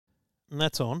and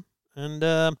that's on. And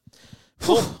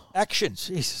action.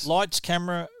 Jesus. Lights,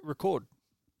 camera, record.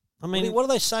 I mean, what do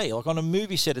they say? Like on a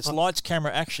movie set, it's lights,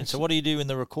 camera, action. So what do you do in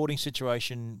the recording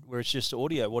situation where it's just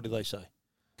audio? What do they say?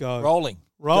 go. Rolling.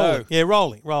 Rolling. Go. Yeah,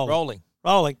 rolling. Rolling.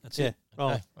 That's it. it.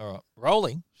 Rolling. Okay. All right.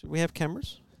 Rolling. Should we have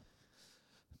cameras?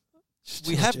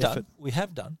 We have done. We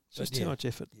have done. Just too much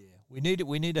effort. Yeah.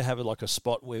 We need to have like a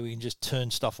spot where we can just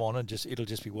turn stuff on and it'll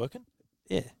just be working.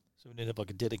 Yeah. So we need to have like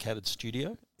a dedicated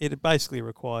studio. It'd basically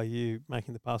require you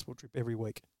making the passport trip every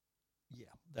week. Yeah,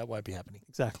 that won't be happening.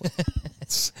 Exactly.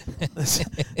 That's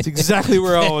exactly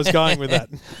where I was going with that.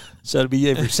 So it'll be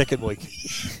every second week.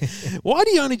 Why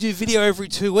do you only do video every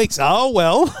 2 weeks? Oh,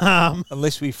 well.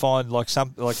 Unless we find like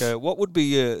what would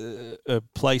be a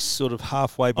place sort of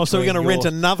halfway between. Oh, so we're going to rent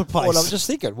another place. Well, I'm just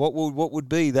thinking, what would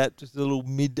be that just a little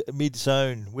mid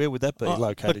zone? Where would that be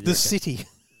located? Like the city.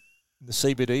 The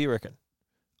CBD, you reckon?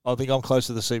 I think I'm closer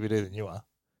to the CBD than you are.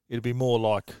 It'd be more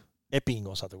like Epping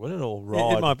or something, wouldn't it? Or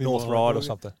Ryde, it might be North more Ryde like, or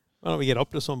something. Why don't we get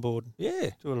Optus on board? Yeah.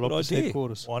 Do it at Optus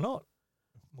headquarters. Why not?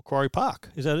 Macquarie Park.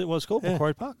 Is that what it's called? Yeah.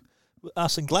 Macquarie Park?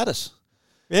 Us and Gladys.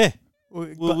 Yeah.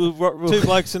 We'll, two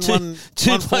blokes and one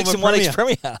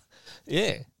ex-premier.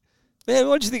 Yeah. Yeah,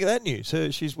 what do you think of that news?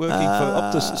 She's working for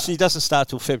Optus. She doesn't start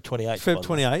till Feb 28. Feb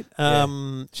 28.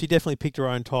 She definitely picked her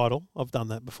own title. I've done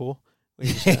that before.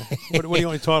 What do you want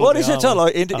your title? What is it title?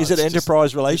 Is it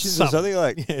enterprise relations or something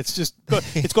like? Yeah, it's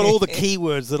got all the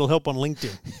keywords that'll help on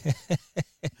LinkedIn.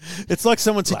 It's like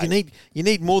someone said you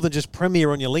need more than just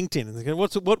Premier on your LinkedIn. And they go,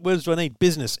 what words do I need?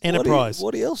 Business, enterprise.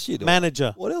 What else you do?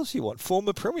 Manager. What else you want?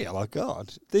 Former Premier. Like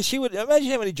God, she would imagine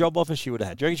how many job offers she would have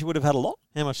had. Do you reckon she would have had a lot?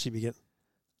 How much she'd be getting?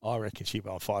 I reckon she'd be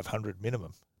on 500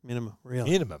 minimum. Minimum, really?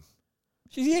 Minimum.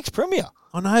 She's the ex-premier.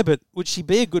 I know, but would she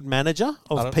be a good manager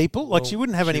of people? Like, she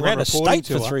wouldn't have anyone reporting ran a state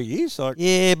to her. for 3 years.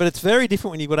 Yeah, but it's very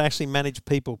different when you've got to actually manage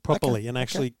people properly and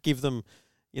actually give them,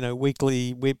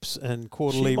 weekly whips and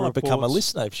quarterly reports. She might become a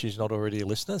listener if she's not already a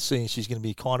listener, seeing she's going to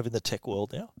be kind of in the tech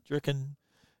world now. Do you reckon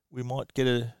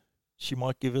she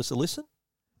might give us a listen?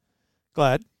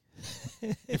 Glad.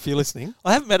 If you're listening.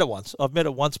 I haven't met her once. I've met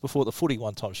her once before the footy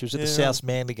one time. She was at the South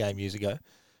Manly game years ago,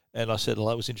 and I said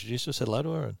hello, was introduced her, said hello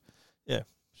to her, and yeah.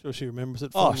 Sure she remembers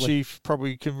it. Oh, she's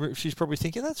probably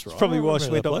thinking that's right. That's probably why she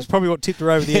went off. It's probably what tipped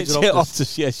her over the edge of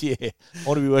Optus. Yes, yeah. I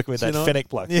want to be working with that Fennec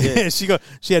bloke. Yeah,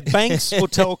 she had banks or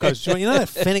telcos. You know that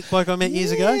Fennec bloke I met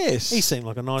years ago? Yes. He seemed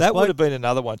like a nice bloke. That would have been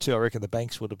another one too. I reckon the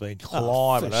banks would have been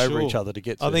climbing over each other to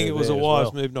get to I think it was a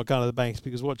wise move not going to the banks,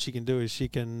 because what she can do is she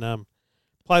can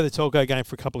play the telco game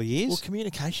for a couple of years. Well,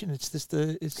 communication, it's just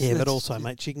but also,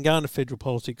 mate, she can go into federal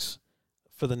politics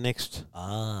for the next,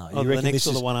 the next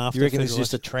or the one after. You reckon it's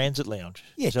just a transit lounge?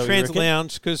 Yeah, transit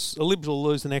lounge, because the Liberals will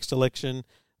lose the next election.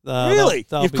 Really?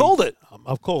 You've called it?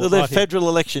 I've called it. The federal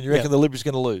election, you reckon the Liberals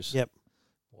going to lose? Yep.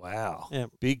 Wow. Yep.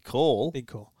 Big call. Big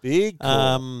call.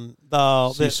 So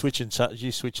you're switching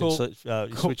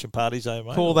parties,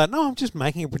 mate? Call that. No, I'm just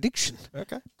making a prediction.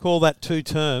 Okay. Call that 2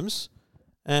 terms.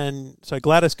 And so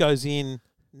Gladys goes in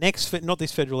not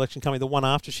this federal election coming, the one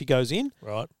after she goes in.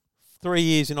 Right. 3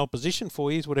 years in opposition,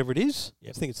 4 years, whatever it is.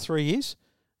 Yep. I think it's 3 years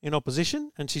in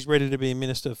opposition, and she's ready to be a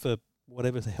minister for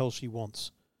whatever the hell she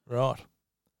wants. Right.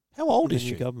 How old is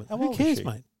she? Government. Who cares,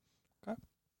 mate? Okay.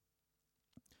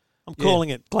 I'm calling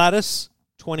it Gladys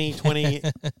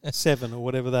 2027 or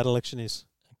whatever that election is.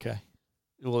 Okay.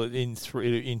 Well, in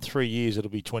 3 years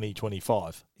it'll be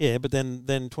 2025. Yeah, but then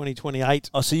 2028.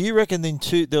 Oh, so you reckon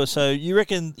this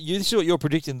is what you're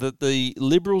predicting, that the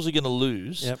Liberals are going to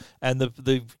lose, and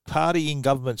the party in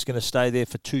government's going to stay there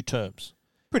for 2 terms.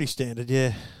 Pretty standard,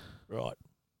 yeah. Right.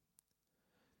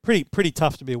 Pretty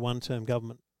tough to be a one-term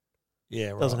government.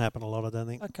 Yeah, right. Doesn't happen a lot, I don't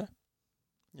think. Okay.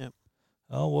 Yep.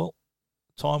 Oh well,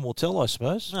 time will tell, I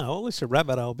suppose. No, well, at least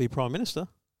Rabbitoh will be Prime Minister.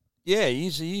 Yeah,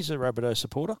 he's a Rabbitoh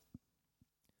supporter.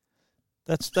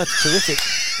 That's terrific.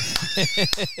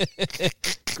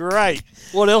 Great.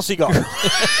 What else you got? I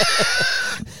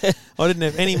didn't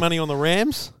have any money on the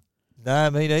Rams.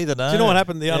 No, me neither. No. Do you know what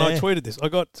happened? And I tweeted this. I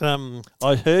got.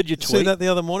 I heard you tweet. See that the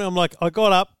other morning. I'm like, I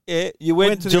got up. Yeah, you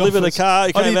went to deliver the car.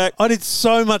 You came back. I did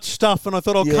so much stuff, and I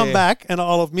thought I'll come back, and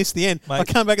I'll have missed the end. Mate, I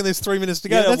come back, and there's 3 minutes to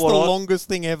go. That's the longest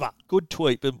thing ever. Good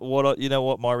tweet, but you know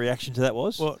what my reaction to that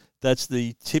was? What? That's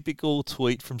the typical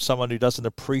tweet from someone who doesn't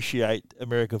appreciate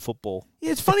American football.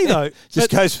 Yeah, it's funny though.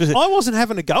 I wasn't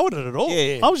having a go at it at all.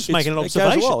 Yeah. I was just making an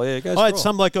observation. It goes well. Yeah, it goes I had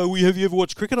some like, have you ever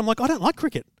watched cricket? I'm like, I don't like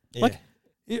cricket. Yeah. Like,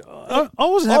 I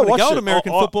wasn't having a go at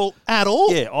American football at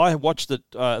all. Yeah, I watched it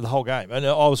the whole game, and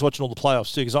I was watching all the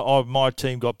playoffs too because my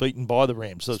team got beaten by the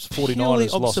Rams. So it's 49ers purely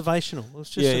lost. Observational. It was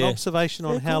just an observation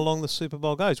on how long the Super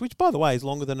Bowl goes, which, by the way, is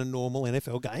longer than a normal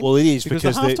NFL game. Well, it is because the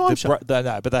halftime show.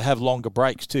 But they have longer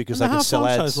breaks too because they can sell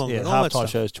ads. The halftime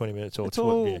show is 20 minutes or it's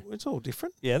all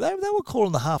different. Yeah, they were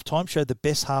calling the halftime show the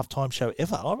best halftime show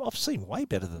ever. I've seen way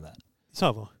better than that. So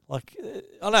have I. Like,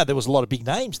 I know there was a lot of big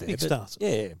names there. Big stars.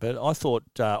 Yeah, but I thought,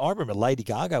 I remember Lady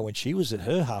Gaga when she was at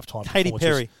her halftime. Katy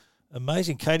Perry.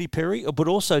 Amazing, Katy Perry. But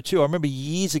also, too, I remember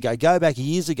years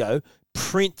ago,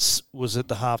 Prince was at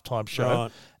the halftime show.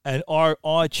 Right. And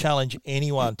I challenge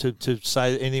anyone to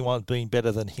say anyone being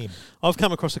better than him. I've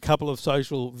come across a couple of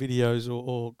social videos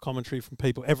or commentary from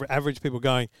people, average people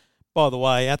going, by the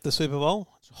way, at the Super Bowl,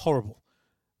 it's horrible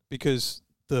because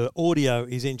the audio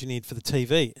is engineered for the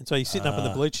TV. And so you're sitting up in the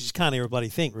bleachers, you can't hear a bloody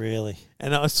thing. Really?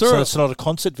 And I saw So it's not a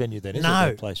concert venue then, is it?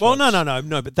 No. Place, well, right?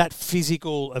 no. But that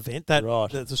physical event,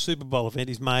 the Super Bowl event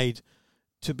is made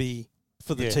to be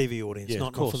for the TV audience,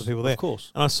 not for the people there. Of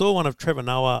course. And I saw one of Trevor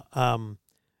Noah.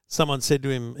 Someone said to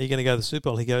him, are you going to go to the Super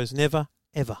Bowl? He goes, never,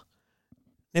 ever.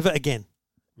 Never again.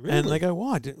 Really? And they go,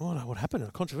 why? What happened?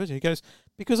 A controversy. He goes,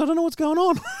 because I don't know what's going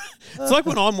on. It's like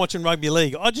when I'm watching rugby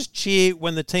league. I just cheer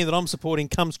when the team that I'm supporting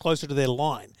comes closer to their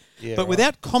line. Yeah, but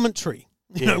without commentary,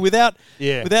 without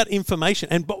information,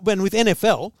 and with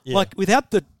NFL, like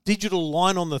without the digital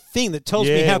line on the thing that tells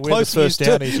me how close he is to.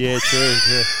 Yeah, true.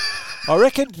 Yeah. I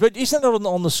reckon, but isn't that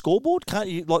on the scoreboard? Can't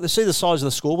you see the size of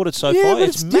the scoreboard? It's so far.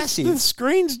 It's massive. The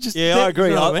screen's just. Yeah, I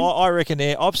agree. I reckon.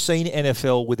 I've seen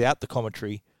NFL without the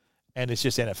commentary. And it's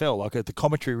just NFL. Like the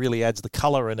commentary really adds the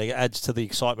colour and it adds to the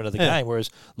excitement of the game. Whereas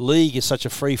league is such a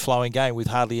free-flowing game with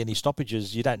hardly any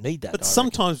stoppages. You don't need that. But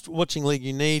sometimes watching league,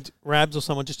 you need Rabs or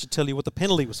someone just to tell you what the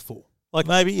penalty was for. Like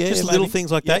just little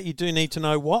things like that. You do need to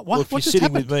know what. Well, if you're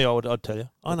sitting with me, I'd tell you.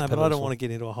 I know, but I don't want to get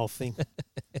into a whole thing.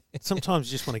 Sometimes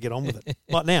you just want to get on with it.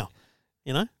 Like now,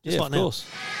 of course.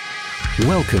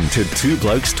 Welcome to Two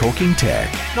Blokes Talking Tech.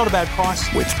 Not a bad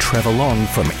price. With Trevor Long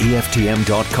from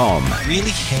EFTM.com.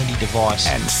 Really handy device.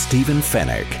 And Stephen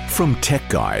Fennick from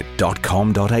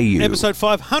TechGuide.com.au. Episode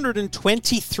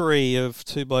 523 of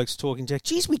Two Blokes Talking Tech.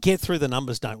 Geez, we get through the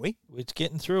numbers, don't we? It's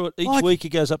getting through it. Each week it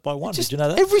goes up by one. Did you know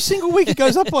that? Every single week it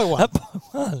goes up by one. Up by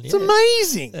one, It's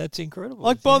amazing. That's incredible.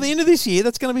 Like by the end of this year,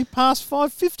 that's going to be past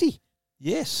 550.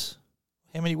 Yes.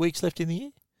 How many weeks left in the year?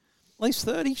 At least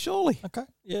 30, surely. Okay.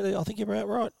 Yeah, I think you're about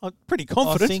right. I'm pretty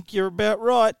confident. I think you're about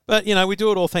right. But, we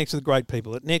do it all thanks to the great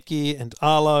people at Netgear and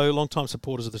Arlo, long-time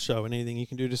supporters of the show, and anything you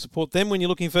can do to support them when you're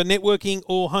looking for networking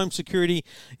or home security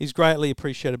is greatly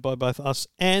appreciated by both us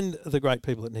and the great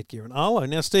people at Netgear and Arlo.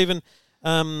 Now, Stephen,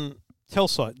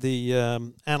 Telsyte, the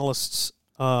analysts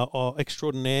are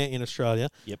extraordinaire in Australia,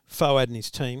 Fouad and his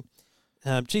team,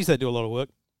 they do a lot of work.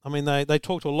 I mean, they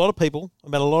talk to a lot of people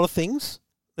about a lot of things.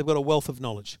 They've got a wealth of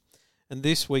knowledge. And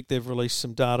this week they've released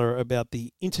some data about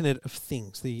the Internet of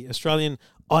Things. The Australian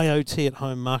IoT at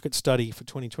Home market study for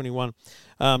 2021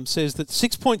 says that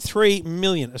 6.3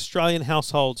 million Australian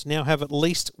households now have at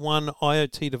least one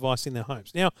IoT device in their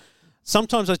homes. Now,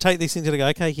 sometimes I take these things and I go,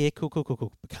 okay, yeah,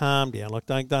 cool. Calm down. Like,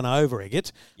 don't over-egg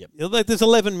it. Yep. There's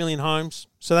 11 million homes,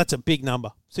 so that's a big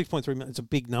number. 6.3 million, it's a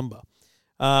big number.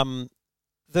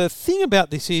 The thing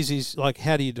about this is like,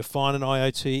 how do you define an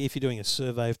IoT? If you're doing a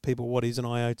survey of people, what is an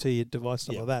IoT device,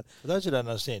 stuff like that. For those who don't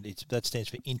understand, that stands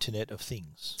for Internet of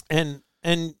Things. And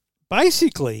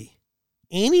basically,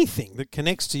 anything that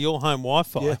connects to your home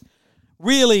Wi-Fi,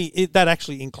 really, that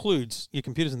actually includes your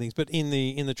computers and things. But in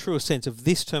the truest sense of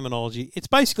this terminology, it's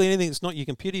basically anything that's not your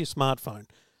computer, your smartphone,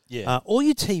 or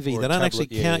your TV. They don't actually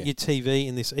count your TV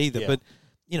in this either. But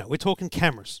we're talking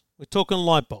cameras. We're talking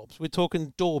light bulbs. We're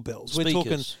talking doorbells. Speakers, we're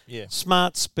talking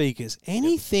smart speakers.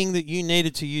 Anything that you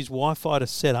needed to use Wi-Fi to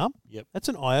set up, that's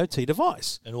an IoT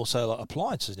device. And also like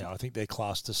appliances now. I think they're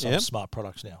classed as some smart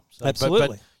products now. So,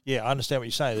 absolutely. But, I understand what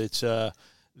you're saying. It's do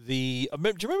you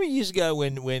remember years ago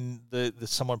when the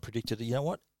someone predicted, you know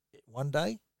what, one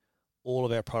day all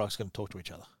of our products are going to talk to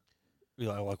each other.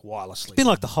 Like wirelessly. It's been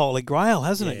like the Holy Grail,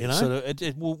 hasn't it?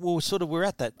 We're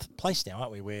at that place now,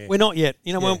 aren't we? We're not yet.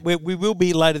 We will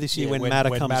be later this year when Matter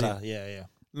comes in. Yeah.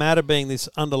 Matter being this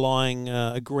underlying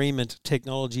agreement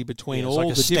technology between all like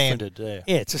the standard. Different,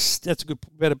 that's a good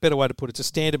better way to put it. It's a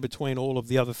standard between all of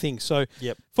the other things. So,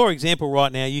 for example,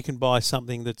 right now you can buy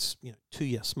something that's to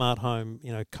your smart home,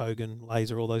 Kogan,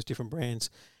 Laser, all those different brands,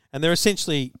 and they're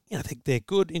essentially they're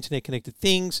good internet connected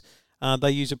things.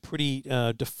 They use a pretty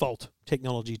default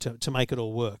technology to make it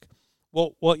all work.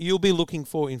 What you'll be looking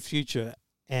for in future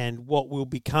and what will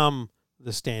become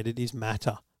the standard is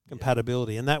Matter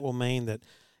compatibility, and that will mean that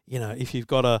if you've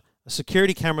got a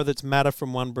security camera that's Matter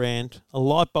from one brand, a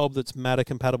light bulb that's Matter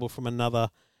compatible from another,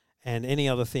 and any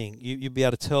other thing, you'll be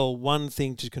able to tell one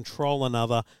thing to control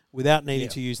another without needing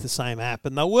to use the same app,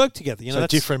 and they'll work together. So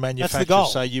different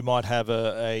manufacturers. So you might have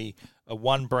a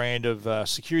one brand of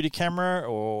security camera,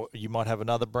 or you might have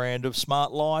another brand of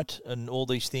smart light, and all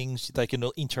these things, they can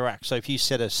interact. So if you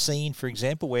set a scene, for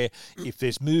example, where if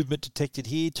there's movement detected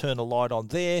here, turn a light on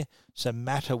there, so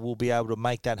Matter will be able to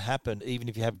make that happen, even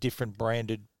if you have different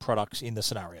branded products in the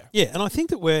scenario. Yeah, and I think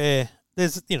that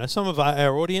there's some of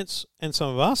our audience and some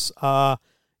of us are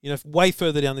way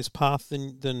further down this path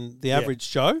than the average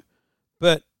Joe,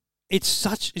 but it's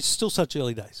still such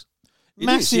early days.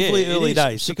 Massively early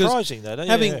days. Surprising that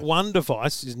having one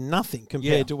device is nothing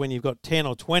compared to when you've got 10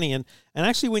 or 20, and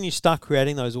actually when you start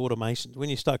creating those automations, when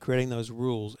you start creating those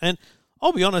rules, and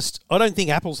I'll be honest, I don't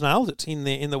think Apple's nailed it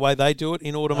in the way they do it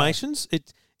in automations. No.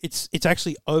 It's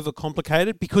actually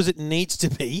overcomplicated because it needs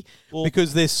to be,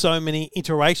 because there's so many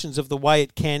iterations of the way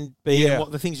it can be and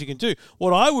what the things you can do.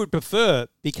 What I would prefer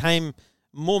became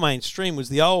more mainstream was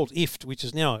the old IFT, which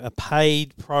is now a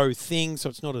paid pro thing, so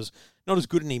it's not as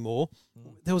good anymore.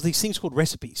 There was these things called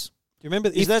recipes. Do you remember?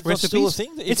 Is that recipes? Still a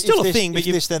thing? It's still a thing, but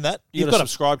this then that you've got to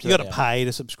subscribe to. You've got to pay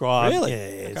to subscribe. Really?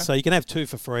 Yeah. Okay. So you can have 2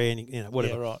 for free, and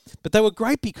whatever. Yeah, right. But they were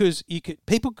great because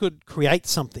people could create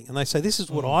something, and they say, "This is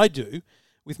what I do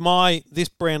with this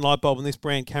brand light bulb and this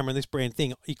brand camera and this brand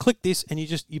thing." You click this, and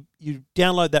you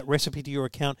download that recipe to your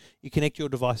account. You connect your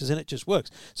devices, and it just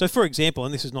works. So, for example,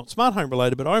 and this is not smart home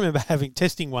related, but I remember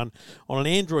testing one on an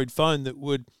Android phone that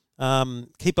would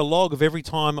keep a log of every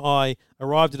time I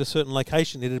arrived at a certain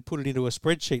location. It had put it into a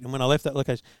spreadsheet, and when I left that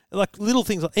location, like little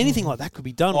things, like anything like that could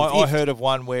be done. I heard of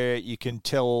one where you can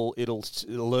tell it'll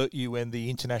alert you when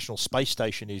the International Space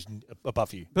Station is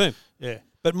above you. Boom. Yeah.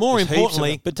 But more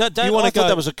importantly, I thought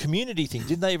that was a community thing.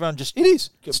 Didn't they? Everyone just it is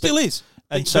still is,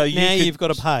 and so now you've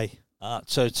got to pay.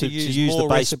 So to use the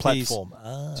base platform.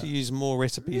 To use more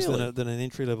recipes than an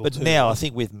entry level. But now I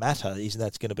think with Matter, isn't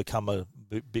that's going to become a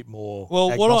bit more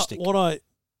agnostic?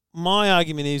 My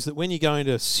argument is that when you go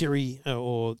into Siri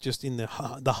or just in the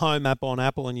Home app on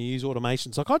Apple and you use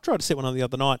automations, like I tried to set one on the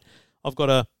other night. I've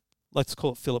got let's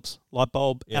call it Philips light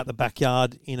bulb out the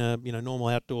backyard in a normal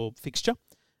outdoor fixture,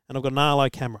 and I've got an Arlo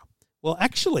camera. Well,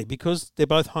 actually, because they're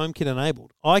both HomeKit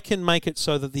enabled, I can make it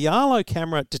so that the Arlo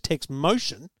camera detects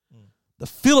motion. The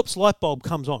Philips light bulb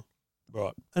comes on.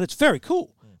 Right. And it's very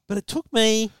cool. But it took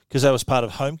me... Because that was part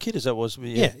of HomeKit?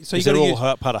 So you got to use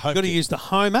part of HomeKit. You've got to use the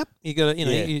Home app. You got to,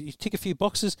 you tick a few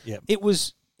boxes. Yep. It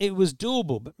was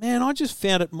doable. But, man, I just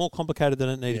found it more complicated than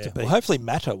it needed to be. Well, hopefully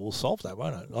Matter will solve that,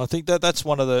 won't it? I think that's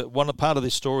one part of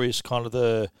this story is kind of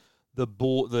the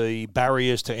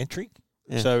barriers to entry.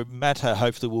 Yeah. So Matter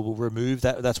hopefully will remove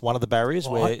that. That's one of the barriers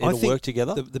where it'll work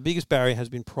together. The biggest barrier has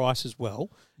been price as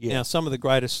well. Yeah. Now, some of the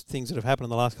greatest things that have happened in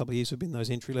the last couple of years have been those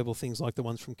entry-level things like the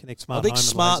ones from Connect Smart Home. I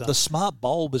think the smart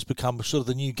bulb has become sort of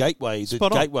the new gateway. The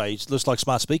gateways, just like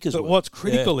smart speakers. But what's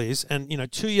critical is, and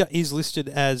Tuya is listed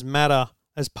as Matter,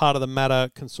 as part of the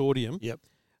Matter consortium. Yep.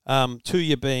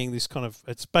 Tuya being this kind of,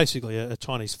 it's basically a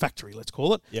Chinese factory, let's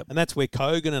call it. Yep. And that's where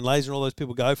Kogan and Laser and all those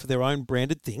people go for their own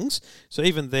branded things. So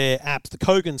even their apps, the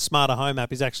Kogan Smarter Home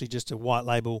app is actually just a white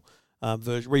label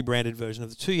rebranded version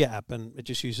of the Tuya app, and it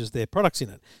just uses their products in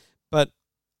it. But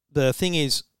the thing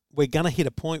is, we're going to hit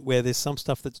a point where there's some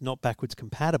stuff that's not backwards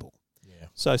compatible. Yeah.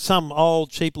 So some old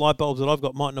cheap light bulbs that I've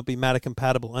got might not be Matter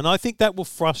compatible. And I think that will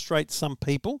frustrate some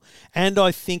people. And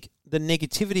I think the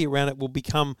negativity around it will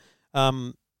become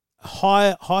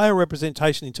higher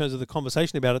representation in terms of the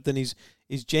conversation about it than is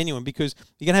genuine, because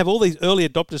you're going to have all these early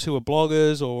adopters who are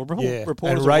bloggers or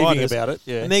reporters and raving writers, about it,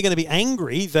 and they're going to be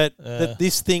angry that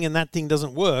this thing and that thing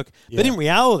doesn't work. Yeah. But in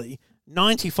reality,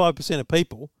 95% of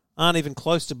people aren't even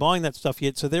close to buying that stuff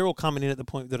yet, so they're all coming in at the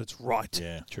point that it's right.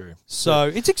 Yeah, true.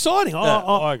 So it's exciting.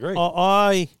 I agree.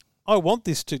 I want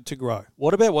this to grow.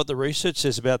 What about what the research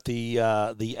says about the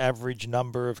average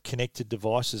number of connected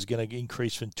devices going to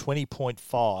increase from 20.5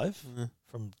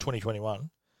 from 2021?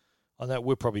 I know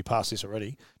we're probably past this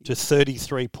already, to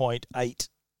 33.8.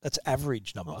 That's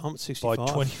average number. I'm at 65. By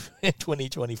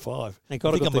 2025. I think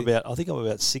I'm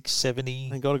about 670.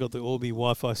 Thank God I got the Orbi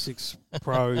Wi-Fi 6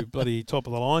 Pro bloody top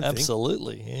of the line thing.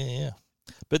 Absolutely, yeah.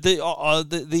 But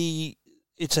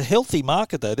it's a healthy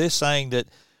market though. They're saying that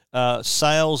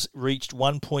sales reached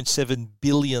 1.7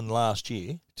 billion last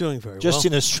year. Doing very well. Just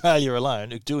in Australia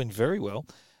alone, doing very well.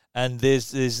 And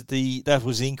that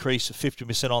was an increase of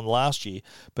 50% on last year.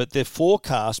 But their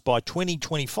forecast by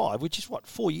 2025, which is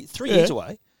 3 years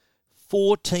away,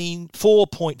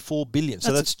 4.4 billion.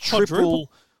 So that's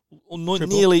triple,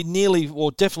 nearly,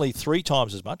 or definitely 3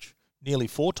 times as much. nearly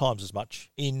 4 times as much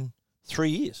in 3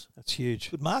 years. That's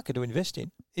huge. Good market to invest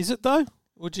in. Is it though?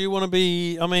 Would you want to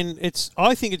be? I mean,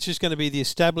 I think it's just going to be the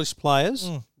established players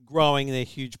growing their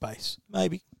huge base.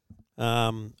 Maybe.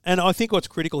 And I think what's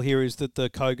critical here is that the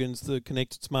Kogans, the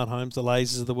connected smart homes, the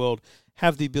lasers of the world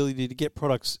have the ability to get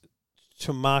products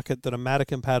to market that are Matter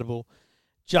compatible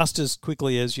just as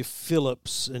quickly as your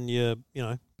Philips and your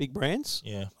big brands.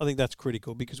 Yeah. I think that's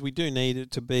critical because we do need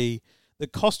it to be the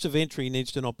cost of entry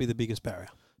needs to not be the biggest barrier.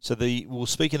 So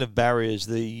speaking of barriers,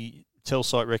 the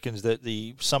Telsyte reckons that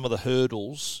some of the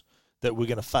hurdles that we're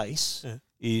going to face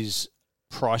is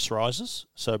price rises.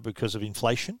 So because of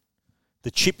inflation,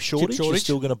 the chip shortage is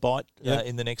still going to bite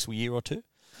in the next year or two,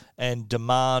 and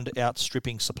demand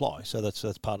outstripping supply. So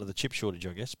that's part of the chip shortage,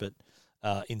 I guess, but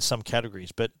in some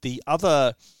categories. But the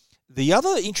other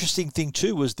interesting thing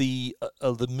too was the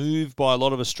move by a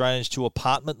lot of Australians to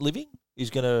apartment living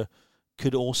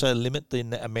could also limit the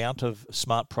amount of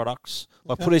smart products.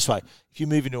 Like put it this way, if you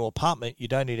move into an apartment, you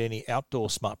don't need any outdoor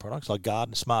smart products like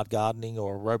smart gardening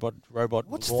or a robot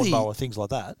lawnmower, things like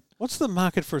that. What's the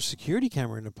market for a security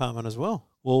camera in an apartment as well?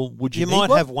 Well, you might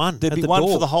have one. There'd be one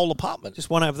for the whole apartment. Just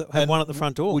one have one at the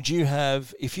front door. Would you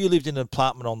have, if you lived in an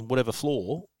apartment on whatever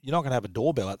floor, you're not going to have a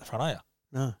doorbell at the front, are you?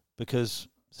 No, because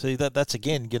that's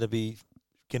again going to be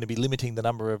limiting the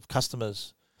number of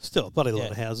customers. Still, a bloody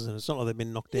lot of houses, and it's not like they've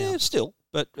been knocked down. Yeah, still,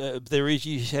 but there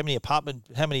is. How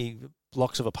many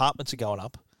blocks of apartments are going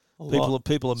up? People are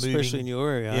moving, especially in your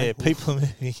area. Yeah, people are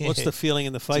moving. Yeah. What's the feeling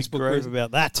in the Facebook group about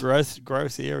that?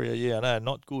 Growth area. Yeah, no,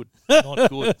 not good,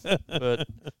 not good. But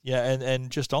yeah,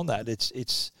 and just on that,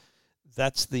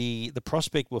 that's the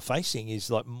prospect we're facing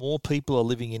is like more people are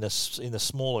living in a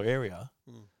smaller area.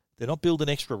 They're not building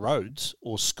extra roads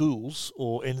or schools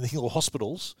or anything or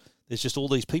hospitals. There's just all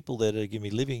these people that are going to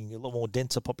be living a lot more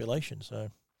denser population. So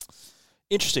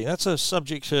interesting. That's a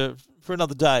subject for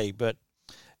another day. But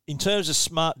in terms of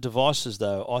smart devices,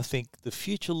 though, I think the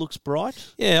future looks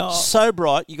bright. Yeah, so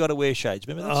bright you got to wear shades.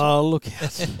 Remember that song? Oh, look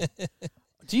out!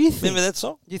 Remember that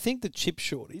song? Do you think the chip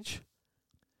shortage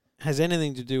has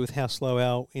anything to do with how slow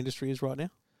our industry is right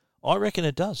now? I reckon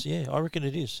it does. Yeah, I reckon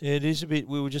it is. Yeah, it is a bit.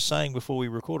 We were just saying before we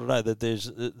recorded today that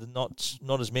there's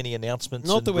not as many announcements.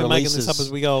 Not that we're making this up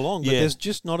as we go along, but there's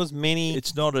just not as many.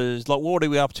 It's not as like what are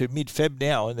we up to mid-Feb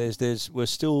now, and we're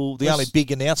still the only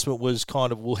big announcement was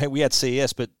kind of we had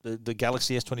CES, but the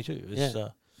Galaxy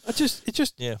S22.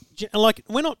 Like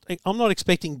I'm not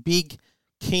expecting big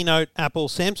keynote Apple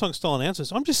Samsung style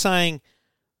announcements. I'm just saying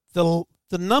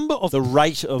the number of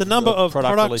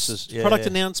product releases, product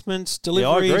announcements,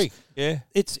 deliveries. Yeah, I agree. Yeah,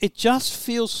 it just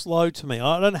feels slow to me.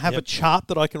 I don't have a chart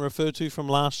that I can refer to from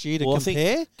last year to compare.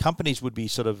 I think companies would be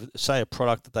sort of say a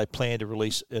product that they plan to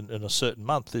release in a certain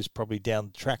month is probably down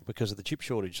the track because of the chip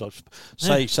shortage.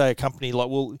 Like say a company like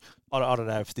I don't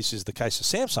know if this is the case of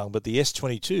Samsung, but the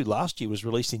S22 last year was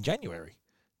released in January.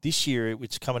 This year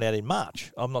it's coming out in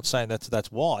March. I'm not saying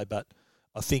that's why, but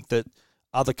I think that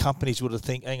other companies would have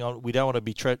think, hang on, we don't want to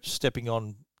be stepping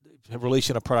on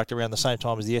releasing a product around the same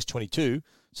time as the S22,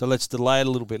 so let's delay it a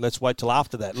little bit. Let's wait till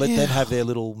after that. Let them have their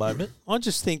little moment. I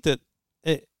just think that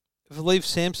if I leave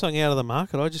Samsung out of the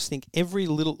market, I just think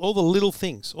all the little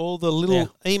things, all the little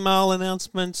email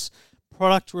announcements,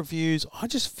 product reviews, I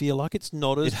just feel like it's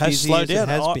not as busy slowed down.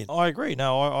 It has been. I agree.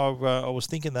 No, I was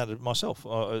thinking that myself.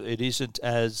 It isn't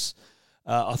as...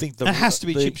 I think it has to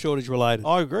be chip shortage related.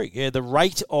 I agree. Yeah, the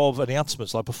rate of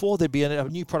announcements, like before, there'd be a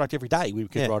new product every day we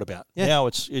could write about. Yeah. Now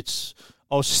it's.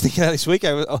 I was just thinking that this week.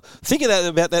 I was thinking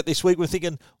about that this week. We're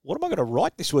thinking, what am I going to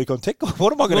write this week on Tech?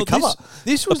 What am I going to cover?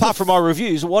 This was apart from my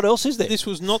reviews. What else is there? This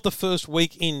was not the first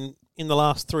week in the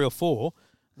last 3 or 4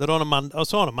 that on a Monday.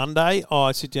 So on a Monday,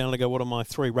 I sit down and I go, "What are my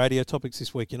 3 radio topics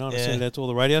this week?" And I send it out to all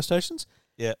the radio stations.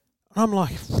 Yeah, and I'm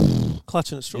like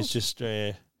clutching at straws. It's just.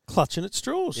 Clutching at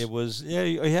straws. It was,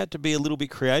 you had to be a little bit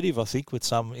creative, I think, in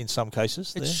some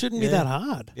cases. It shouldn't be that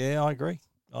hard. Yeah, I agree.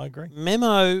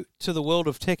 Memo to the world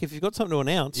of tech, if you've got something to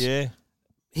announce, hit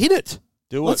it.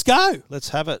 Let's go. Let's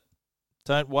have it.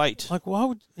 Don't wait. Like, why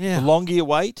would, The longer you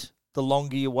wait,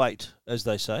 as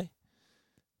they say.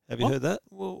 Have you heard that?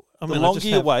 Well, the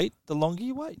longer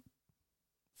you wait.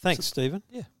 Thanks, Stephen.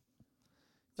 Yeah.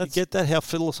 You get that? How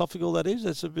philosophical that is?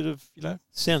 That's a bit of,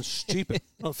 Sounds stupid,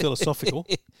 not philosophical.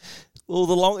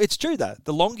 Well, it's true, though.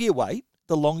 The longer you wait,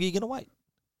 the longer you're going to wait.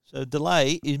 So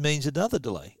delay means another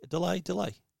delay. A delay.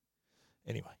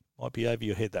 Anyway, might be over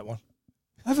your head, that one.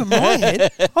 Over my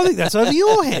head? I think that's over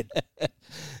your head.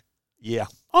 Yeah.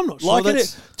 I'm not sure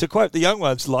to quote the young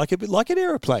ones, like an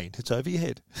aeroplane. It's over your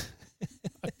head.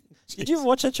 Did you ever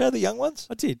watch that show, The Young Ones?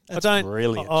 I did. That's a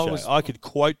brilliant show. I could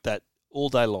quote that all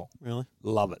day long. Really?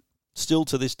 Love it. Still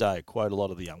to this day, quote a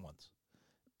lot of the young ones.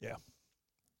 Yeah.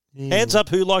 Hands up,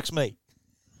 who likes me?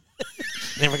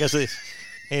 Never goes this.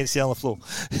 Hands down on the floor.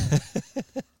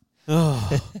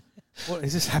 Oh, what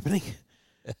is this happening?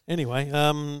 Anyway,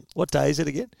 what day is it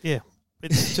again? Yeah,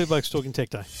 it's Two Blokes Talking Tech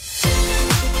Day.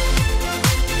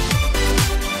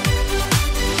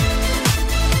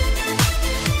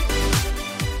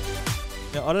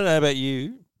 Now, I don't know about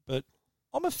you, but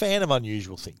I'm a fan of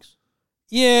unusual things.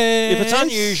 Yeah. If it's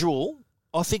unusual,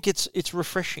 I think it's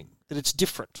refreshing, that it's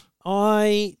different.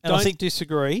 I don't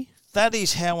disagree. That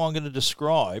is how I'm going to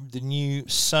describe the new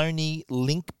Sony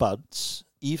LinkBuds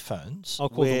earphones. I'll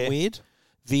call them weird.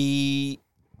 The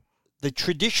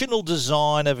traditional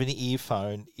design of an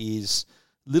earphone is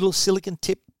little silicon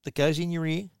tip that goes in your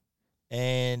ear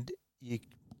and you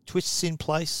twists in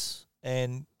place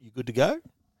and you're good to go.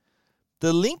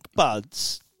 The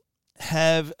LinkBuds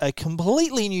have a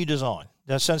completely new design.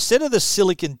 Now, so instead of the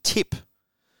silicon tip,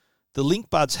 the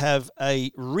LinkBuds have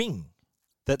a ring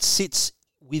that sits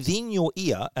within your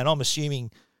ear, and I'm assuming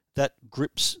that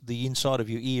grips the inside of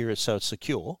your ear so it's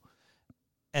secure.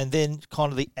 And then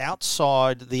kind of the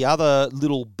outside, the other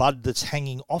little bud that's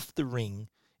hanging off the ring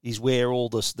is where all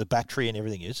the battery and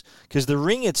everything is. Because the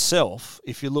ring itself,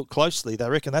 if you look closely, they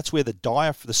reckon that's where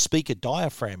the speaker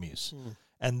diaphragm is. Mm.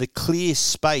 And the clear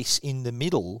space in the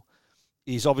middle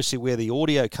is obviously where the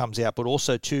audio comes out, but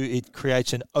also too it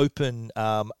creates an open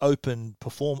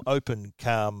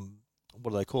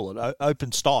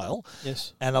style.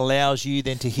 Yes. And allows you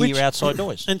then to hear outside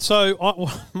noise. And so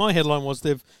my headline was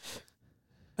they've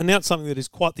announced something that is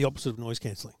quite the opposite of noise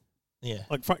cancelling. Yeah.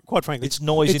 Like quite frankly, it's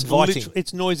noise inviting.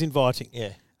 It's noise inviting.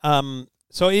 Yeah.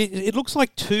 So it looks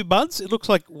like two buds. It looks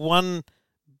like one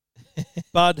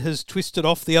bud has twisted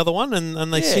off the other one,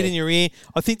 and they sit in your ear.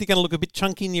 I think they're going to look a bit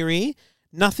chunky in your ear.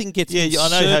 Nothing gets inserted.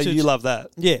 I know how you love that.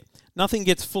 Yeah, nothing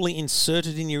gets fully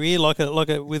inserted in your ear like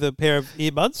with a pair of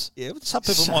earbuds. Yeah, but some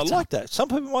people might like that. Some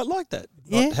people might like that.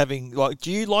 Yeah.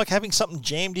 Do you like having something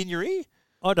jammed in your ear?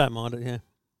 I don't mind it. Yeah.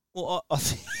 Well, I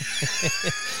think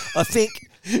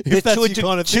if that's your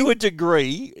kind of thing, to a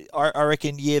degree, I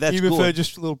reckon. Yeah, that's good. You prefer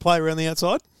just a little play around the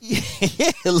outside? Yeah,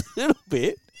 a little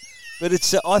bit. But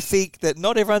it's. I think that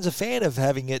not everyone's a fan of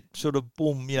having it sort of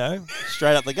boom,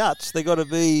 straight up the guts. They got to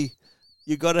be.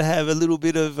 You got to have a little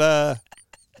bit of a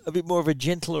bit more of a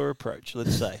gentler approach,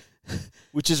 let's say.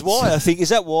 Which is why I think. Is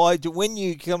that why? When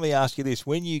you let me ask you this: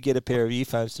 when you get a pair of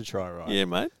earphones to try, right? Yeah,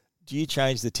 mate. Do you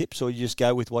change the tips or you just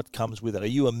go with what comes with it? Are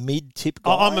you a mid-tip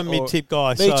guy? I'm a mid-tip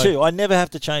guy. Me too. I never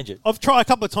have to change it. I've tried a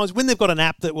couple of times when they've got an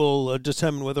app that will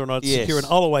determine whether or not it's secure, and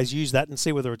I'll always use that and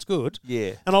see whether it's good.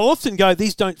 Yeah. And I'll often go,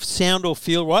 these don't sound or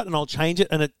feel right, and I'll change it,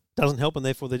 and it doesn't help, and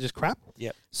therefore they're just crap.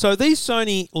 Yep. So these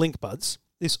Sony LinkBuds,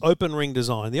 this open ring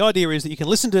design, the idea is that you can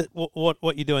listen to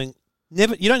what you're doing. You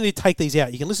don't need to take these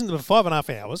out. You can listen to them for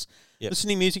 5.5 hours,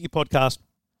 listening to music, your podcast.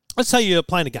 Let's say you're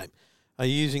playing a game. Are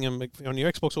you using them on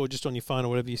your Xbox or just on your phone or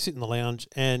whatever? You sit in the lounge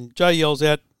and Joe yells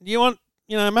out, "Do you want,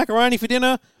 macaroni for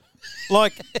dinner?"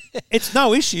 Like, it's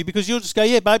no issue because you'll just go,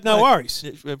 "Yeah, babe, no worries."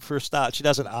 For a start, she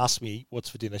doesn't ask me what's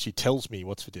for dinner. She tells me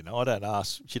what's for dinner.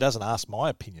 She doesn't ask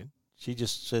my opinion. She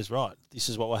just says, "Right, this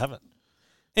is what we're having."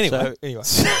 Anyway,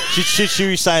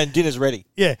 she's saying dinner's ready.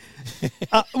 Yeah.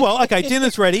 Well, okay,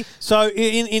 dinner's ready. So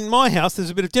in my house,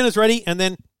 there's a bit of dinner's ready, and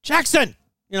then Jackson.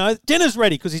 Dinner's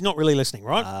ready because he's not really listening,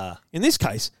 right? In this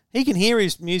case, he can hear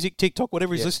his music, TikTok,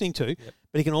 whatever he's listening to,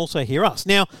 but he can also hear us.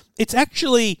 Now, it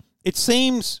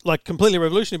seems like completely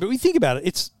revolutionary, but we think about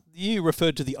it, you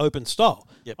referred to the open style.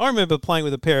 Yep. I remember playing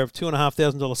with a pair of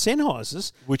 $2,500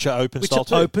 Sennheisers. Which are open style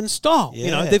too. Open style.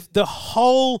 Yeah. The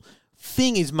whole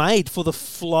thing is made for the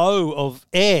flow of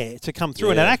air to come through,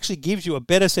 and it actually gives you a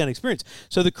better sound experience.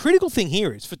 So the critical thing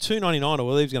here is for $299 or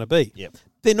whatever it's going to be,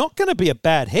 they're not going to be a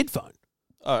bad headphone.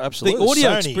 Oh, absolutely. The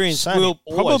audio experience will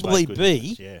probably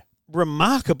be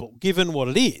remarkable given what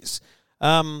it is.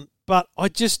 But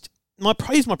here's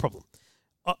my problem.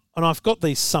 And I've got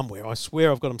these somewhere. I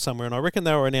swear I've got them somewhere. And I reckon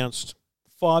they were announced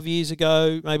 5 years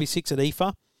ago, maybe 6 at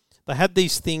IFA. They had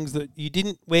these things that you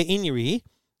didn't wear in your ear.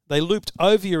 They looped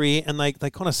over your ear and they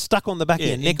kind of stuck on the back of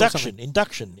your neck or something.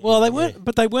 Induction. Well, they weren't,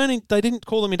 but they didn't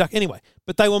call them induction. Anyway,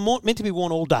 but they were meant to be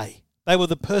worn all day. They were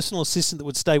the personal assistant that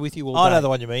would stay with you all day. I know the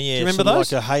one you mean, yeah. Do you remember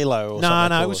those? Like a halo or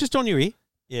something. No, it was just on your ear.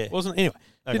 Yeah. It wasn't. Anyway,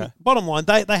 okay. Bottom line,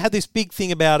 they had this big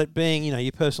thing about it being,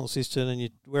 your personal assistant and you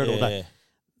wear it all day.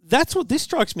 That's what this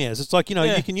strikes me as. It's like,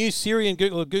 you can use Siri and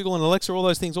Google and Alexa, all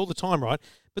those things all the time, right?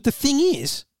 But the thing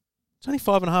is, it's only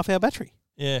 5.5 hour battery.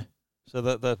 Yeah. So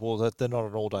they're not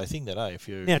an all-day thing then, eh?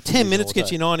 10 minutes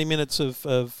gets you 90 minutes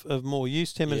of more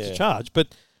use, 10 minutes of charge. But,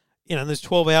 there's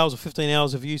 12 hours or 15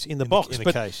 hours of use in the box. In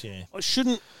the case, yeah.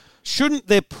 Shouldn't shouldn't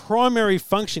their primary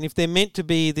function, if they're meant to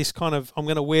be this kind of, I'm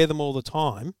going to wear them all the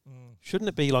time, shouldn't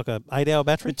it be like a 8-hour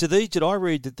battery? But did I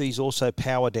read that these also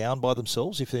power down by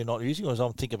themselves if they're not using, or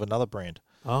I'm thinking of another brand?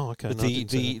 Oh, okay. But No,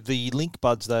 the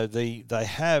LinkBuds though, they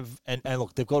have and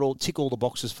look, they've got tick all the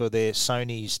boxes for their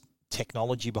Sony's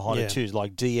technology behind it too,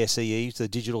 like DSEE, the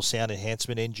digital sound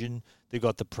enhancement engine. They've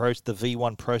got the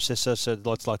V1 processor, so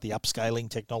that's like the upscaling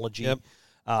technology. Yep.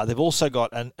 They've also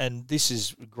got, and this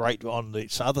is great on the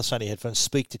other Sony headphones,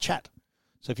 speak to chat.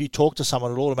 So if you talk to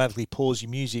someone, it'll automatically pause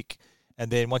your music, and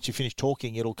then once you finish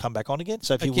talking, it'll come back on again.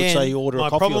 So if you would say you order a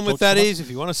coffee, my problem with that is if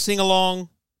you want to sing along,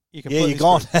 you can. Yeah, you're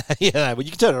gone. Yeah, but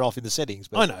you can turn it off in the settings.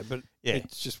 But I know, but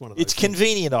it's just one of those. It's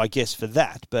convenient, I guess, for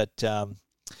that, but.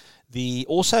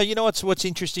 Also, you know what's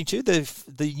interesting too,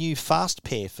 the new Fast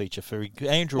Pair feature for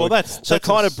Android. Well, so it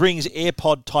kind of brings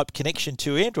AirPod type connection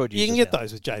to Android users. You can get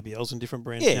those with JBLs and different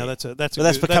brands now.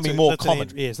 That's becoming more common.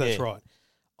 Yes, that's right.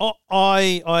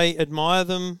 I admire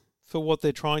them for what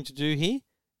they're trying to do here.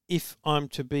 If I'm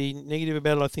to be negative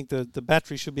about it, I think the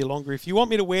battery should be longer. If you want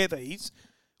me to wear these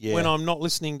when I'm not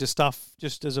listening to stuff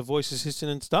just as a voice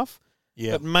assistant and stuff,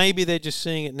 but maybe they're just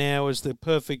seeing it now as the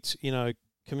perfect,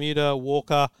 commuter,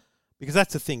 walker. Because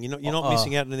that's the thing, you're not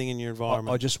missing out on anything in your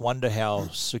environment. I just wonder how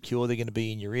secure they're going to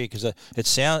be in your ear, because by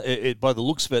the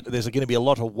looks of it, there's going to be a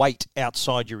lot of weight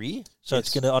outside your ear. So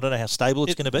it's going to. I don't know how stable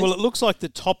it's going to be. Well, it looks like the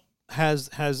top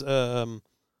has a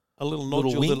little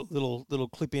nodule, little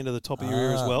clip into the top of your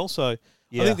ear as well. So I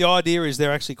think the idea is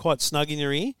they're actually quite snug in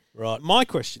your ear. Right. My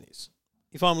question is,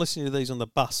 if I'm listening to these on the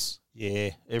bus. Yeah,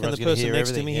 everyone's going to hear everything. Can the person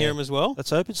next to me hear them as well?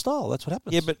 That's open style. That's what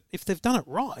happens. Yeah, but if they've done it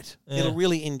right, it'll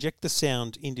really inject the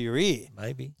sound into your ear.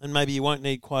 Maybe. And maybe you won't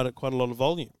need quite a lot of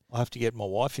volume. I have to get my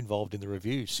wife involved in the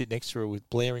review, sit next to her with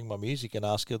blaring my music and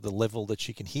ask her the level that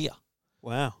she can hear.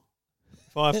 Wow.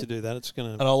 If I have to do that, it's going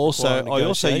to. And I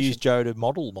also use Jo to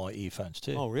model my earphones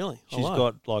too. Oh, really? She's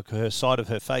got like her side of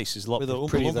her face is a lot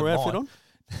prettier than mine. Outfit on?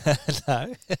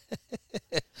 No.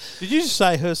 Did you just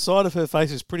say her side of her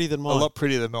face is prettier than mine? A lot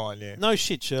prettier than mine, yeah. No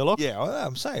shit, Sherlock. Yeah,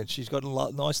 I'm saying she's got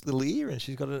a nice little ear, and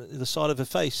she's got the side of her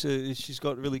face. She's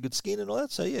got really good skin and all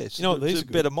that. So yeah, it's a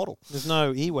better model. There's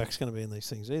no earwax going to be in these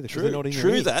things either. True, not in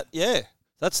true your that. Yeah,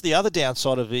 that's the other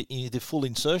downside of it. The full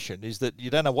insertion is that you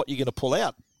don't know what you're going to pull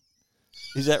out.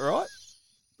 Is that right?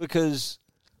 Because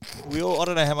I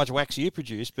don't know how much wax you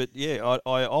produce, but yeah,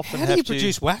 I often have to. How do you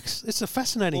produce wax? It's a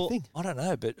fascinating thing. I don't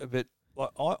know, but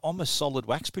I'm a solid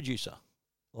wax producer.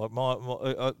 Like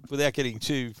without getting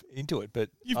too into it, but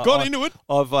you've got into it.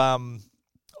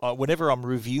 Whenever I'm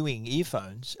reviewing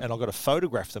earphones and I've got to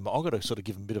photograph them, I've got to sort of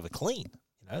give them a bit of a clean.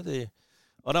 I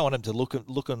don't want them to look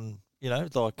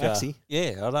like waxy.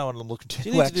 I don't want them looking too. Do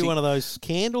you need waxy. to do one of those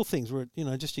candle things where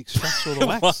it just extracts all the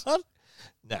wax? What?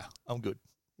 No, I'm good.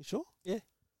 You sure? Yeah.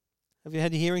 Have you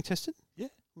had your hearing tested? Yeah.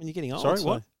 I mean, you're getting old. Sorry,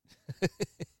 what?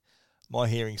 My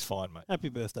hearing's fine, mate. Happy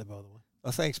birthday, by the way.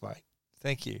 Oh, thanks, mate.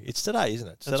 Thank you. It's today, isn't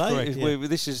it? It's That's today.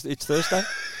 correct, It's Thursday.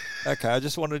 Okay, I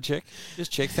just wanted to check.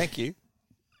 Just check. Thank you.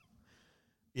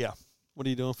 Yeah. What are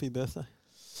you doing for your birthday?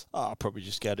 Oh, I'll probably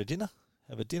just go to dinner.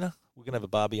 Have a dinner. We're going to have a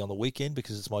barbie on the weekend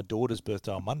because it's my daughter's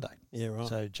birthday on Monday. Yeah, right.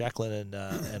 So Jacqueline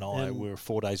and I were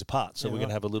 4 days apart. So we're going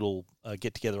to have a little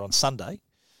get together on Sunday.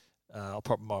 I'll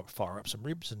probably might fire up some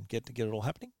ribs and get it all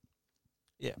happening.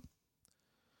 Yeah.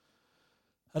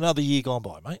 Another year gone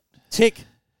by, mate. Tick.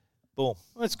 Boom.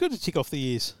 Well, it's good to tick off the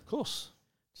years. Of course.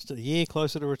 Just a year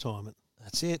closer to retirement.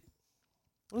 That's it.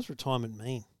 What does retirement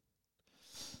mean?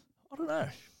 I don't know.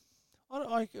 Do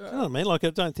you know what I mean? Like, I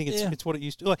don't think it's what it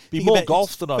used to. Like, be more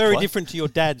golf than I play. Very different to your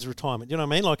dad's retirement. You know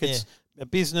what I mean? Like, it's a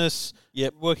business,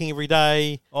 working every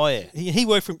day. Oh, yeah. He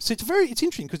worked for... So it's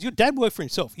interesting because your dad worked for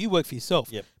himself. You work for yourself.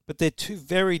 Yep. But they're two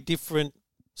very different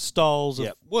styles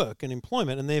of work and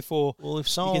employment, and therefore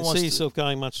if you can see yourself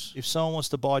going much... If someone wants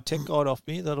to buy a tech guide off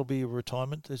me, that'll be a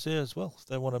retirement there as well. If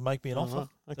they want to make me an offer,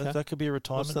 okay. that could be a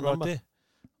retirement right there.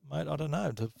 Mate, I don't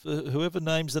know. Whoever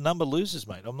names the number loses,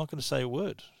 mate. I'm not going to say a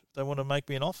word. If they want to make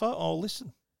me an offer, I'll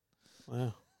listen.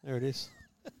 Wow, there it is.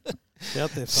 It's out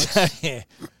there, folks. So, yeah,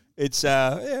 it's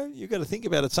you've got to think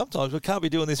about it sometimes. We can't be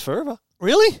doing this forever.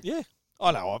 Really? Yeah.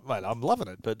 I know, mate. I'm loving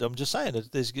it, but I'm just saying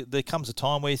that there comes a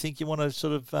time where you think you want to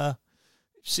sort of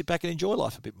sit back and enjoy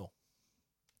life a bit more,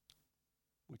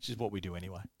 which is what we do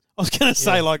anyway. I was going to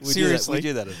say, seriously, we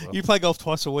do that as well. You play golf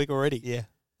twice a week already. Yeah,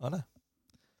 I know.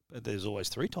 But there's always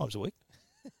 3 times a week.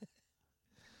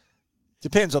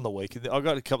 Depends on the week. I've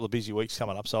got a couple of busy weeks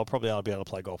coming up, so I'll probably only be able to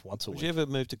play golf once a week. Would you ever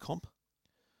move to comp?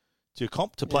 To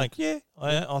comp? To playing? Yeah.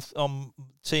 I'm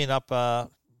teeing up,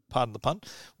 pardon the pun,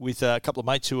 with a couple of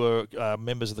mates who are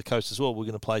members of the coast as well. We're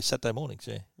going to play Saturday mornings,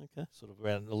 Okay. Sort of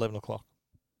around 11 o'clock.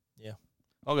 Yeah.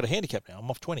 I've got a handicap now. I'm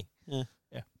off 20. Yeah.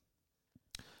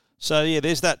 So, yeah,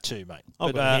 there's that too, mate.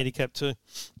 I've got a handicap too.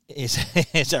 Is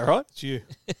that right? It's you.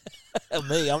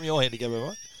 Me, I'm your handicap,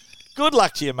 right? Good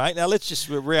luck to you, mate. Now, let's just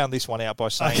round this one out by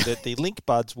saying that the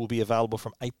LinkBuds will be available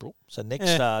from April. So,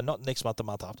 not next month, the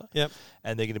month after. Yep.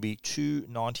 And they're going to be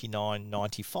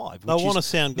 $299.95. I want to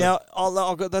sound good. Now,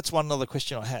 that's one other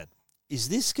question I had. Is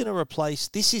this going to replace...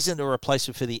 This isn't a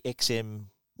replacement for the XM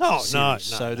series. No.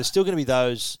 So, there's still going to be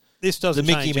those... This doesn't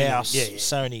the Mickey change Mouse anything.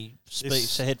 Sony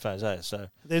headphones. So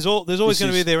there's always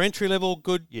going to be their entry level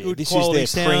good quality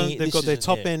sound. They've got their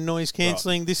top end noise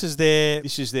cancelling. Right. This is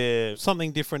their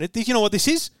something different. You know what this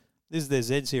is? This is their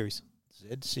Z series.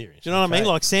 Z series. Do you know what I mean?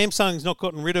 Like Samsung's not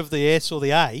gotten rid of the S or the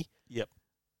A. Yep.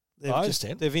 I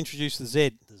understand. They've introduced the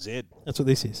Z. The Z. That's what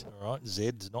this is. All right.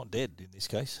 Z's not dead in this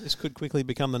case. This could quickly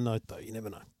become the Note, though. You never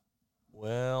know.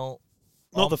 Well.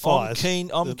 The fires.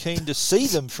 I'm keen to see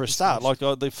them for a start. Like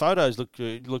the photos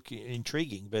look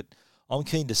intriguing, but I'm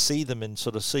keen to see them and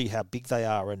sort of see how big they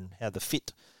are and how they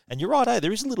fit. And you're right,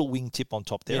 there is a little wingtip on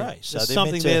top there, So there's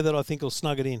something there that I think will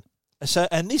snug it in. So,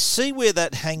 and see where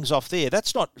that hangs off there.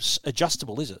 That's not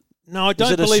adjustable, is it? No, I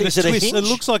don't believe it's twisted. It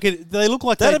looks like it. They look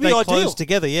like they close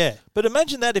together. Yeah, but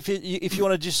imagine that if you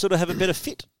want to just sort of have a better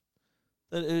fit,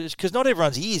 because not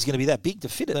everyone's ear is going to be that big to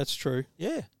fit it. That's true.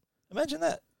 Yeah, imagine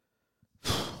that.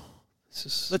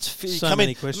 Let's so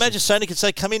many questions. Imagine Sony could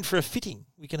say, "Come in for a fitting.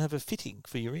 We can have a fitting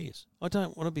for your ears." I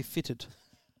don't want to be fitted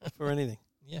for anything.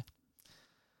 Yeah,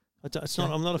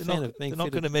 I'm not a fan of being. They're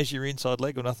not going to measure your inside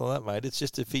leg or nothing like that, mate. It's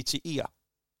just to fit your ear.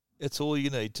 That's all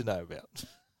you need to know about.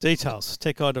 Details: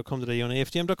 techguide.com.au on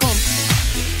EFTM.com.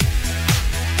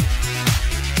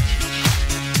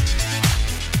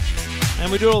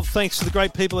 And we do all thanks to the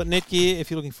great people at Netgear. If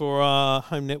you're looking for a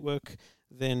home network,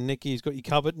 then Netgear's got you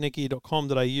covered.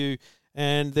 Netgear.com.au.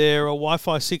 And their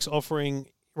Wi-Fi 6 offering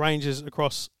ranges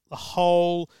across the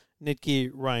whole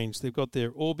Netgear range. They've got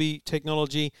their Orbi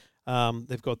technology.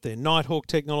 They've got their Nighthawk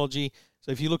technology.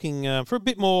 So if you're looking for a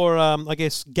bit more,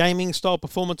 gaming-style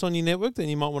performance on your network, then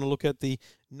you might want to look at the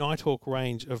Nighthawk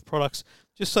range of products,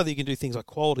 just so that you can do things like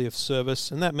quality of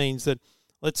service. And that means that,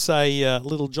 let's say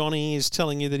little Johnny is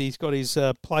telling you that he's got his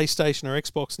PlayStation or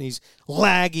Xbox and he's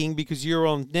lagging because you're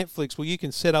on Netflix. Well, you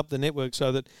can set up the network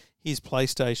so that his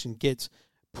PlayStation gets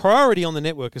priority on the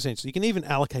network, essentially. You can even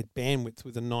allocate bandwidth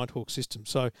with a Nighthawk system.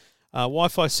 So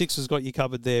Wi-Fi 6 has got you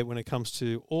covered there when it comes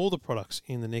to all the products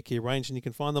in the Netgear range, and you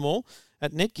can find them all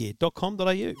at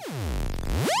netgear.com.au.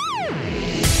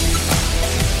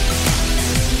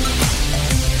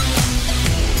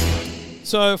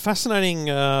 So, fascinating,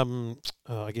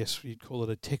 I guess you'd call it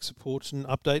a tech support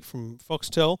update from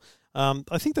Foxtel.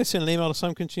 I think they sent an email to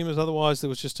some consumers. Otherwise, there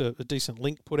was just a decent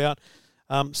link put out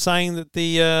saying that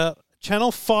the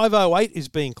channel 508 is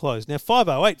being closed. Now,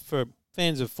 508, for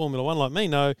fans of Formula One like me,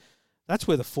 know that's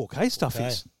where the 4K stuff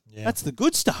is. Yeah. That's the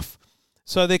good stuff.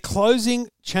 So they're closing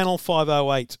channel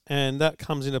 508, and that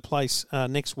comes into place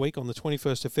next week on the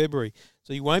 21st of February.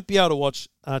 So you won't be able to watch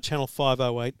channel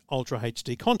 508 Ultra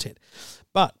HD content.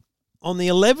 But on the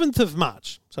 11th of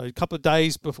March, so a couple of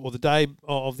days before the day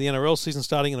of the NRL season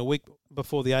starting and a week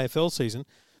before the AFL season,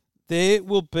 there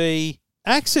will be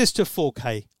access to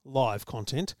 4K live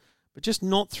content, but just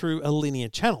not through a linear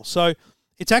channel. So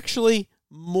it's actually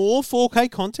more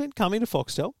 4K content coming to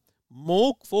Foxtel,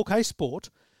 more 4K sport,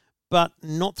 but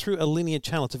not through a linear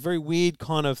channel. It's a very weird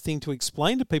kind of thing to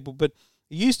explain to people, but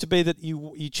it used to be that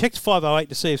you checked 508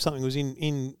 to see if something was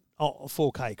in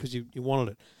 4K because you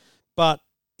wanted it. But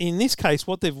in this case,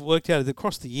 what they've worked out is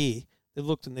across the year, they've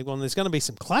looked and they've gone, there's going to be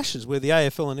some clashes where the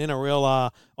AFL and NRL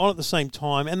are on at the same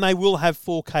time, and they will have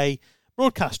 4K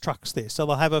broadcast trucks there. So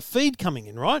they'll have a feed coming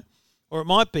in, right? Or it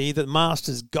might be that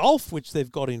Masters Golf, which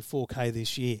they've got in 4K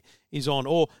this year, is on,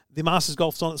 or the Masters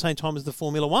Golf's on at the same time as the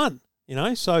Formula One. You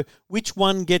know, so which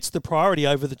one gets the priority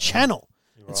over the channel?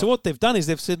 Right. And so what they've done is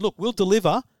they've said, look, we'll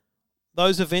deliver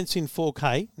those events in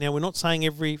 4K. Now, we're not saying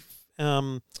every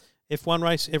F1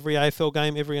 race, every AFL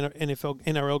game, every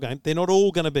NRL game, they're not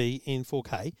all going to be in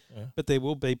 4K, but there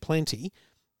will be plenty.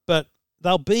 But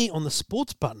they'll be on the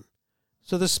sports button.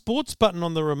 So the sports button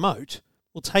on the remote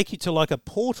will take you to like a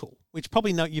portal, which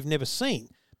probably you've never seen,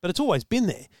 but it's always been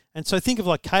there. And so think of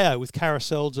like KO with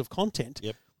carousels of content.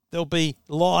 Yep. They'll be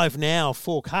live now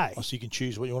 4K. Oh, so you can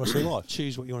choose what you want to see live.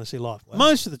 Choose what you want to see live. Wow.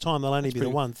 Most of the time, they'll only be the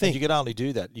one thing. And you could only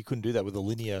do that. You couldn't do that with a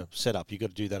linear setup. You've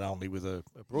got to do that only with a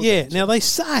broadband. Yeah. Now, they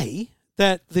say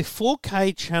that the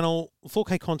 4K channel,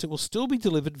 4K content will still be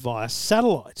delivered via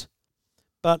satellite.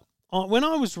 But when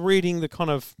I was reading the kind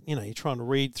of, you're trying to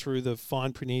read through the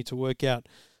fine print here to work out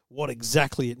what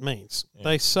exactly it means. Yeah.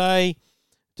 They say,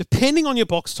 depending on your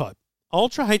box type,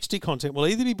 Ultra HD content will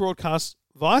either be broadcast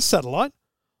via satellite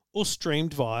or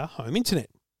streamed via home internet.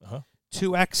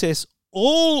 To access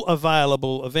all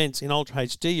available events in Ultra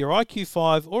HD, your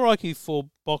IQ5 or IQ4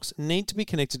 box need to be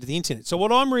connected to the internet. So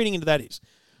what I'm reading into that is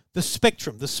the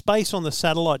spectrum, the space on the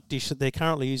satellite dish that they're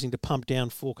currently using to pump down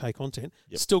 4K content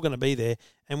is still going to be there.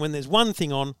 And when there's one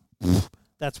thing on,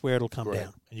 that's where it'll come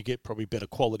down. And you get probably better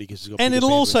quality because it's got and bigger it'll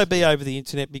bandwidth. also be over the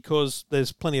internet because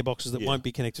there's plenty of boxes that won't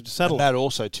be connected to satellite. And that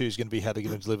also, too, is going to be how they're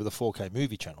going to deliver the 4K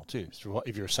movie channel, too,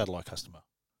 if you're a satellite customer.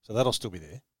 So that'll still be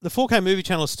there. The 4K movie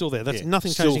channel is still there. That's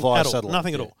nothing changing at all. Satellite,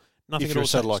 nothing at all. Nothing if at you're all a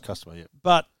satellite changed. customer,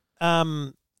 But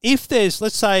if there's,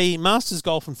 let's say, Masters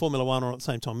Golf and Formula One are at the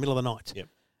same time, middle of the night.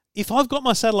 If I've got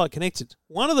my satellite connected,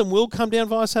 one of them will come down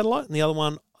via satellite, and the other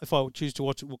one, if I choose to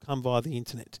watch it, will come via the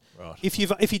internet. Right. If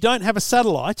you don't have a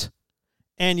satellite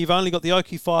and you've only got the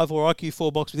IQ5 or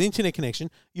IQ4 box with internet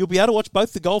connection, you'll be able to watch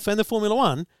both the Golf and the Formula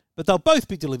One, but they'll both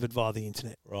be delivered via the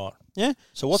internet. Right. Yeah.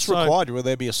 So what's required? Will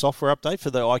there be a software update for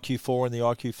the IQ4 and the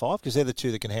IQ5? Because they're the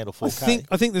two that can handle 4K.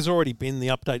 I think there's already been the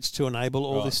updates to enable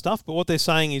all this stuff, but what they're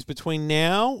saying is between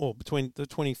now, or between the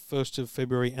 21st of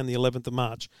February and the 11th of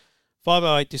March,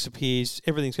 508 disappears,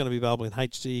 everything's going to be available in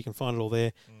HD, you can find it all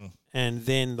there, and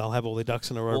then they'll have all their ducks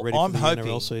in a row ready for the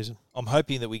NRL season. I'm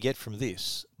hoping that we get from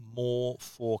this more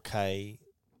 4K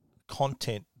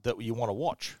content that you want to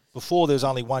watch. Before there was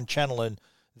only one channel and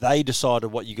they decided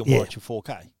what you can watch in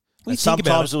 4K. And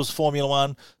sometimes it was Formula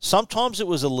One. Sometimes it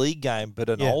was a league game, but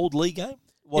an old league game. It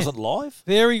wasn't live.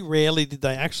 Very rarely did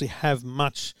they actually have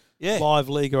much live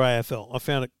league or AFL. I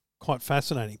found it quite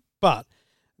fascinating. But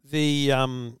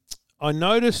I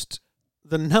noticed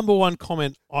the number one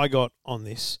comment I got on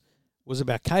this was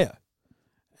about KO.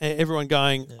 Everyone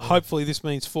going, hopefully this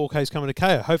means 4K is coming to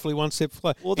KO. Hopefully one step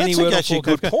forward. Well, that's actually a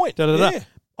good point.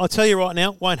 I'll tell you right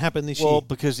now, won't happen this year. Well,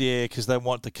 because they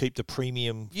want to keep the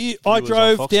premium. I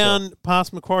drove down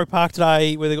past Macquarie Park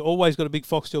today, where they've always got a big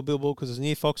Foxtel billboard because it's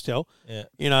near Foxtel. Yeah.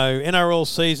 You know, NRL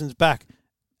season's back,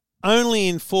 only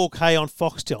in 4K on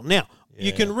Foxtel. Now,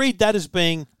 you can read that as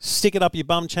being stick it up your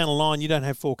bum, Channel 9, you don't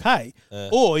have 4K,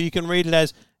 or you can read it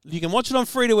as you can watch it on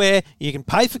free to air, you can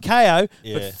pay for KO,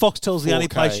 but Foxtel's the only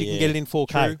place you can get it in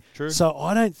 4K. True. So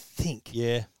I don't think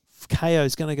KO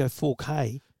is going to go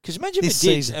 4K. Because imagine this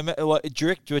season.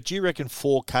 Do you reckon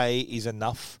 4K is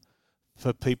enough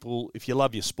for people, if you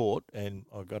love your sport, and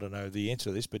I've got to know the answer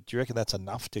to this, but do you reckon that's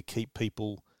enough to keep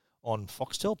people on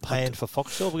Foxtel, paying for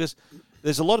Foxtel? Because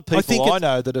there's a lot of people I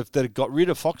know that have got rid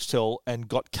of Foxtel and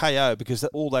got KO because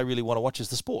all they really want to watch is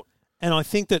the sport. And I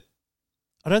think that,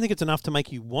 I don't think it's enough to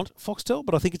make you want Foxtel,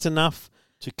 but I think it's enough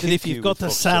that if you've got the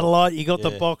satellite, you got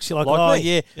the box, you're like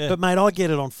but mate, I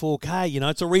get it on 4K. You know,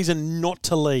 it's a reason not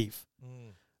to leave.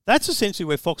 That's essentially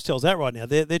where Foxtel's at right now.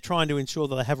 They're trying to ensure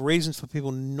that they have reasons for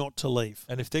people not to leave.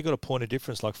 And if they've got a point of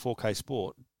difference like 4K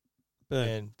Sport,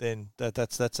 then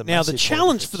that's a now the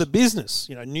challenge for the business,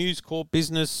 you know, News Corp,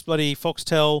 business, bloody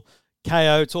Foxtel,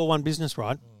 KO, it's all one business,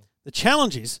 right? The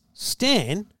challenge is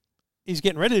Stan is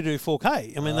getting ready to do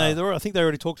 4K. I mean, I think they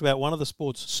already talked about one of the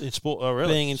sports in sport. Oh,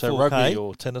 really? Being in 4K, rugby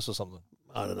or tennis or something.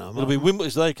 I don't know. It'll be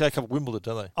Wimbledon. They cover Wimbledon,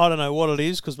 don't they? I don't know what it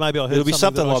is because maybe I heard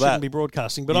something that I shouldn't be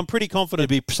broadcasting. But I'm pretty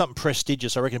confident it'd be something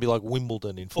prestigious. I recken it'd be like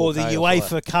Wimbledon in 4K, or the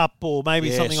UEFA Cup, or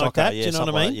maybe something soccer, like that. Do you know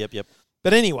what I mean? Yep.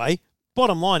 But anyway,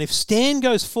 bottom line: if Stan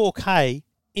goes 4K,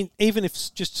 even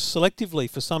if just selectively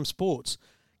for some sports,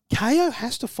 KO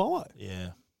has to follow. Yeah.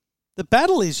 The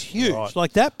battle is huge. Right.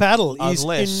 Like that battle is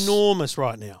enormous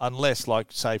right now. Unless, like,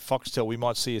 say, Foxtel, we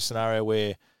might see a scenario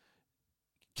where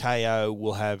KO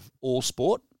will have all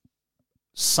sport,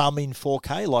 some in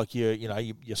 4K, like your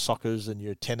soccers and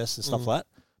your tennis and stuff like that.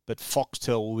 But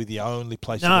Foxtel will be the only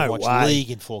place you can watch league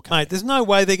in 4K. Mate, there's no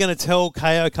way they're going to tell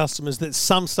KO customers that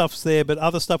some stuff's there, but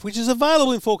other stuff which is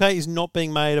available in 4K is not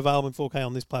being made available in 4K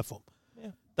on this platform.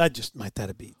 Yeah, they'd just make that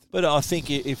a bit. But I think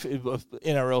if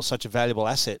NRL is such a valuable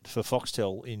asset for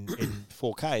Foxtel in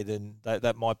 4K, then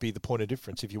that might be the point of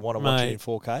difference. If you want to watch it in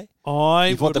 4K,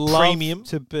 I would love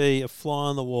to be a fly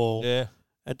on the wall. Yeah.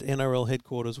 At the NRL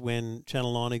headquarters when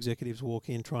Channel 9 executives walk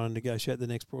in trying to negotiate the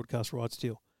next broadcast rights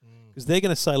deal. Because they're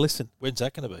going to say, listen. When's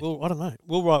that going to be? Well, I don't know.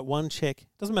 We'll write one check.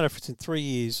 Doesn't matter if it's in 3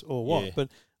 years or what, but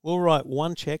we'll write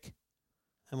one check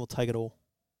and we'll take it all.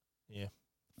 Yeah.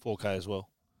 4K as well.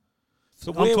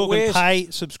 So I'm talking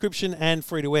pay, subscription, and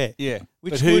free-to-air. Yeah.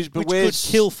 Which could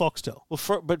kill Foxtel.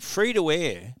 Well, but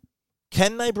free-to-air,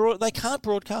 they can't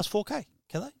broadcast 4K,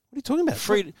 can they? What are you talking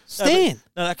about? Stan.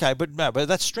 But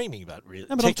that's streaming, but really.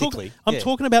 No, but technically. I'm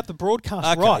talking about the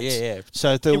broadcast rights. Yeah.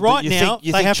 So right now,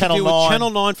 they have Channel to do 9, Channel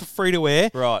 9 for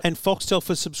free-to-air right, and Foxtel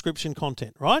for subscription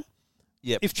content, right?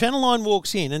 Yep. If Channel 9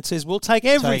 walks in and says, we'll take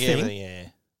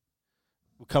everything,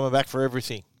 We're coming back for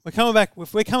everything. We're coming back.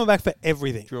 We're coming back for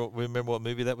everything. Do you remember what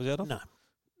movie that was out of? No.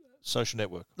 Social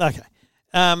Network. Okay.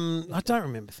 I don't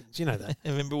remember things. You know that.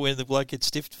 Remember when the bloke gets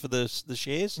stiffed for the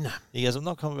shares? No. He goes, I'm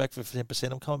not coming back for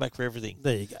 10%. I'm coming back for everything.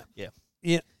 There you go. Yeah.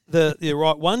 Yeah. You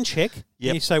write one check. Yep.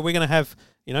 And you say we're going to have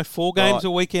 4 games a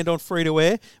weekend on free to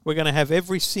air. We're going to have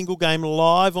every single game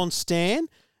live on Stan,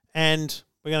 and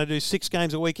we're going to do 6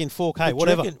 games a week in 4K. But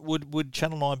whatever. Would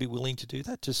Channel 9 be willing to do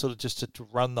that? To sort of just to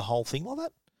run the whole thing like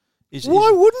that?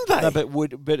 Why wouldn't they? No,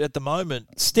 but at the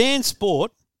moment, Stan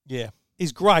Sport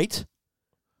is great,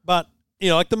 but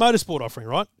like the motorsport offering,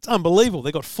 right? It's unbelievable.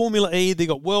 They got Formula E, they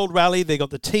got World Rally, they got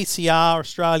the TCR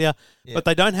Australia, but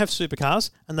they don't have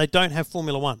supercars and they don't have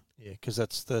Formula One. Yeah, because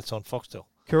that's on Foxtel.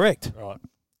 Correct. Right.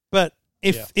 But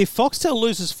if Foxtel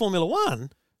loses Formula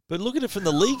One, but look at it from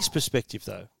the league's perspective,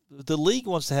 though. The league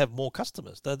wants to have more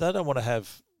customers. They don't want to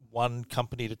have one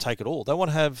company to take it all. They want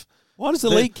to have. Why does the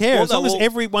league care? As long as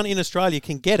everyone in Australia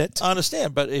can get it. I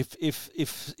understand, but if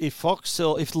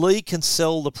Foxtel, if league can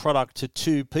sell the product to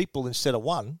 2 people instead of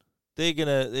 1,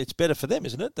 it's better for them,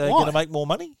 isn't it? They're going to make more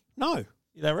money. No,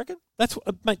 you don't reckon? That's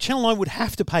what, mate. Channel 9 would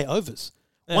have to pay overs.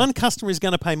 Yeah. One customer is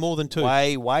going to pay more than 2.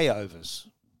 Way overs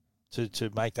to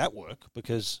make that work,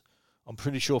 because I'm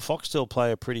pretty sure Foxtel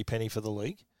play a pretty penny for the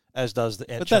league, as does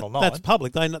Channel 9. That's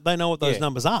public. They know what those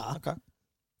numbers are. Okay.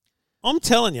 I'm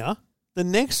telling you, the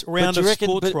next round of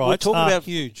sports rights are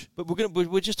huge. But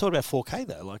we're just talking about 4K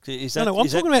though. Like, is that? No, I'm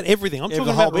talking about everything. I'm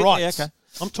talking about rights. Yeah, okay.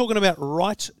 I'm talking about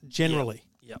rights generally.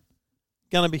 Yep.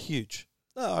 Going to be huge.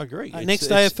 No, I agree. Next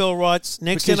AFL rights,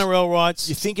 next NRL rights.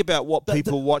 You think about what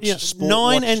people watch. Sport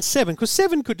 9 and 7, because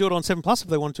 7 could do it on 7 Plus if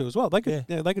they wanted to as well. They could.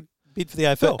 They could bid for the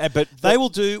AFL. But they will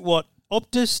do what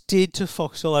Optus did to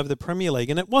Foxtel over the Premier League,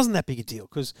 and it wasn't that big a deal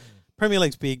because Premier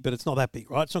League's big, but it's not that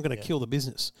big, right? It's not going to kill the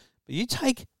business. But you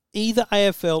take either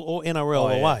AFL or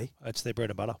NRL away. That's their bread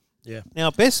and butter. Yeah.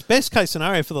 Now, best case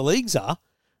scenario for the leagues are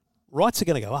rights are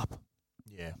going to go up.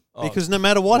 Yeah. Because no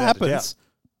matter what happens,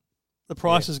 the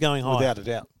price is going higher. Without a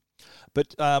doubt.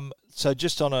 But so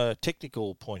just on a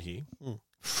technical point here,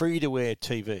 free-to-air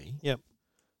TV,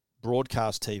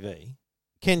 broadcast TV,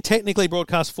 can technically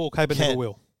broadcast 4K but never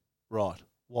will. Right.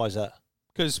 Why is that?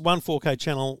 Because one 4K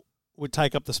channel would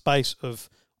take up the space of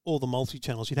all the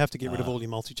multi-channels. You'd have to get rid of all your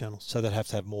multi-channels. So they'd have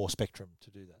to have more spectrum to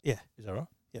do that. Yeah. Is that right?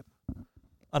 Yep.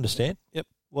 Understand? Yep.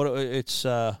 What it's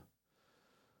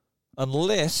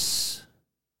unless,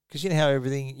 because you know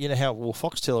how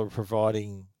Foxtel are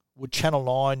providing. Would Channel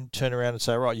 9 turn around and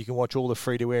say, right, you can watch all the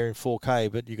free-to-air in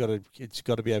 4K, but it's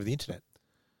got to be over the internet?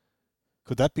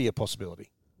 Could that be a possibility?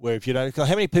 Where if you don't, how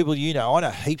many people do you know? I know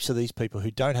heaps of these people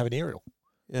who don't have an aerial.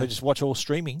 Yeah. They just watch all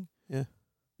streaming. Yeah.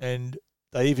 And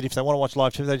even if they want to watch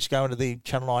live TV, they just go into the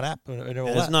Channel 9 app and all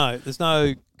that. There's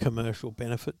no commercial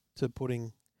benefit to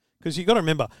putting, because you've got to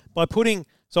remember, by putting,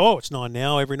 it's 9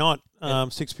 now every night,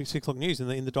 6 o'clock news in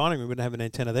the dining room, we're going to have an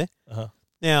antenna there. Uh-huh.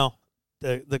 Now,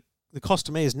 the cost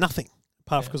to me is nothing,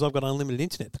 apart from because I've got unlimited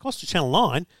internet. The cost to Channel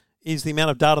 9 is the amount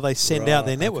of data they send out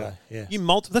their network. Okay,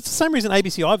 yeah. That's the same reason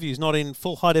ABC iView is not in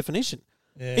full high definition.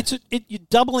 Yeah. You're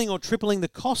doubling or tripling the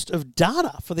cost of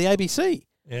data for the ABC.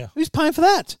 Yeah. Who's paying for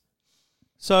that?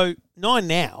 So 9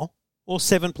 now, or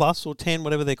 7 Plus, or 10,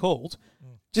 whatever they're called,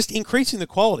 just increasing the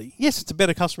quality. Yes, it's a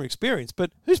better customer experience,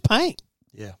 but who's paying?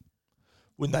 Yeah.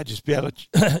 Wouldn't they just be able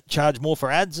to charge more for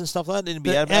ads and stuff like that? It'd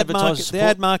be advertising. The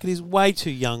ad market is way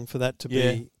too young for that to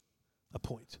be a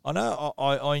point. I know.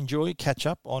 I enjoy catch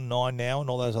up on 9 Now and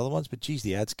all those other ones, but geez,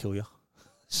 the ads kill you.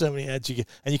 So many ads you get,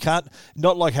 and you can't.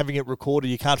 Not like having it recorded.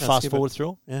 You can't fast forward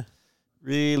through them. Yeah.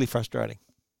 Really frustrating.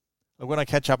 Like when I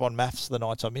catch up on maths, the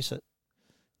nights I miss it,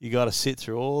 you got to sit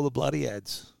through all the bloody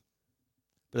ads.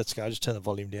 But let's go. Just turn the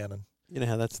volume down, and you know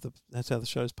how that's how the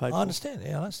show's paid. I understand.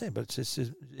 Yeah, I understand. But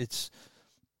it's.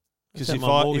 Because if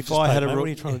I had what are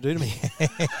you trying to do to me?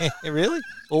 Really?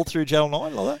 All through Channel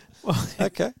 9 like that? Well,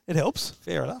 okay. It helps.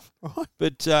 Fair enough. Right.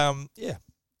 But,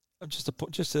 just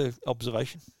a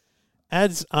observation.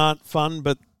 Ads aren't fun,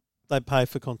 but they pay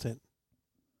for content.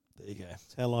 There you go.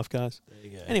 That's how life goes. There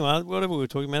you go. Anyway, whatever we were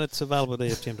talking about, it's available at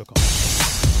EFTM.com.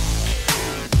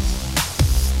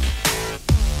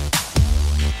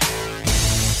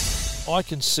 I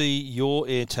can see your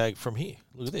AirTag from here.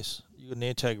 Look at this. You got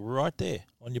an AirTag right there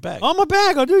on your bag. On my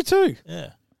bag, I do too.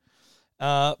 Yeah.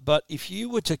 But if you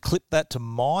were to clip that to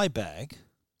my bag,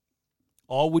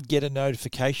 I would get a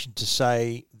notification to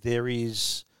say there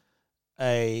is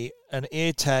an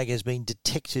AirTag has been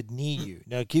detected near you.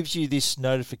 Now, it gives you this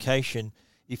notification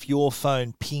if your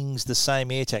phone pings the same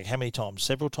AirTag. How many times?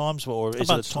 Several times? Or is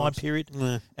it a time period?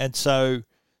 Yeah. And so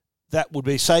that would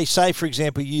be, say for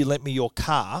example, you lent me your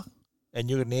car and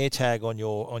you've got an AirTag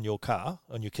on your car,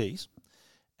 on your keys,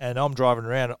 and I'm driving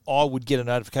around, I would get a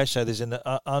notification so there's an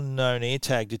unknown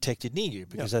AirTag detected near you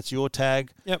because that's your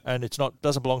tag, and it's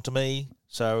doesn't belong to me,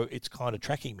 so it's kind of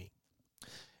tracking me.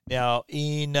 Now,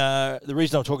 the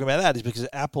reason I'm talking about that is because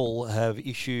Apple have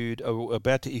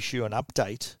about to issue an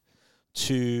update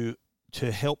to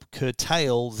help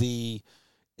curtail the.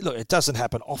 Look, it doesn't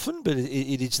happen often, but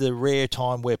it is the rare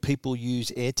time where people use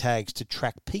AirTags to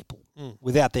track people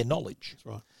without their knowledge. That's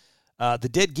right. The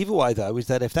dead giveaway, though, is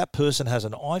that if that person has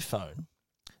an iPhone,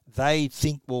 they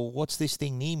think, well, what's this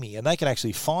thing near me? And they can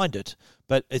actually find it,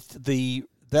 but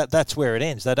that's where it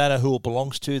ends. They don't know who it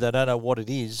belongs to. They don't know what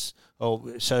it is,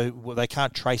 so they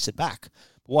can't trace it back.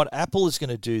 What Apple is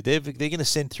going to do, they're going to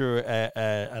send through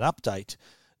an update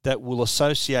that will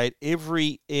associate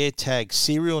every AirTag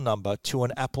serial number to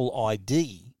an Apple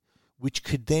ID, which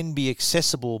could then be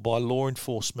accessible by law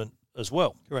enforcement as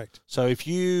well. Correct. So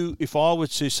if I were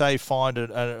to say find an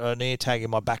AirTag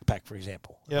in my backpack, for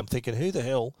example, I'm thinking, who the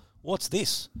hell? What's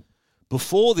this?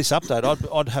 Before this update,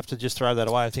 I'd have to just throw that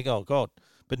away and think, oh God.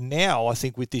 But now I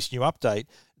think with this new update,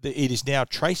 it is now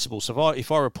traceable. So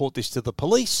if I report this to the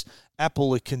police,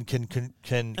 Apple can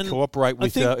cooperate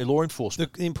with law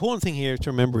enforcement. The important thing here to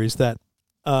remember is that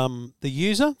the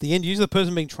end user, the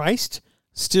person being traced,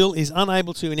 still is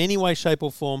unable to in any way, shape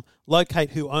or form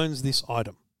locate who owns this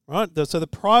item. Right? So the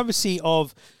privacy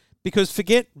because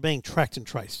forget being tracked and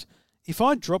traced. If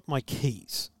I drop my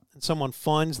keys and someone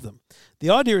finds them, the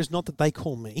idea is not that they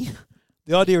call me.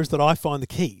 The idea is that I find the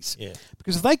keys. Yeah.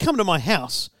 Because if they come to my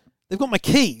house, they've got my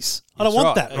keys. I don't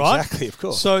want that, right? Exactly, of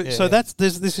course. So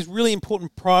there's this really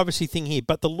important privacy thing here.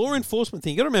 But the law enforcement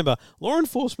thing, you got to remember, law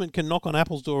enforcement can knock on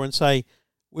Apple's door and say,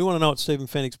 we want to know what Stephen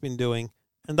Fennick's been doing,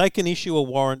 and they can issue a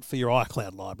warrant for your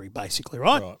iCloud library, basically,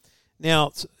 right?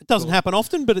 Now, it doesn't happen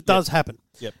often, but it does happen.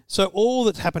 Yep. So all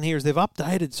that's happened here is they've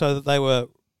updated so that they were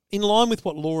in line with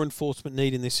what law enforcement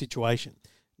need in this situation.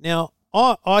 Now,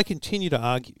 I continue to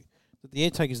argue that the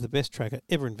AirTag is the best tracker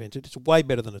ever invented. It's way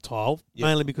better than a tile,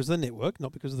 mainly because of the network,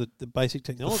 not because of the basic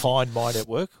technology. The Find My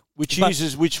network, which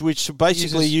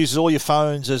basically uses all your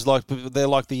phones as they're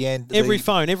like the end. Every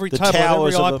phone, every tablet,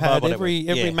 every iPad,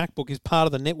 every MacBook is part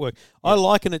of the network. I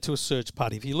liken it to a search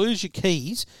party. If you lose your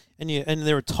keys and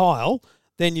they're a tile,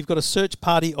 then you've got a search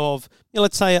party of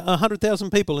let's say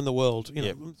 100,000 people in the world.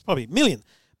 It's probably a million.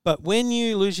 But when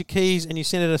you lose your keys and you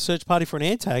send out a search party for an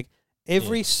AirTag,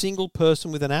 every single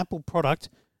person with an Apple product,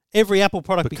 every Apple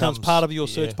product becomes part of your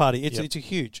search party. It's a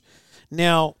huge.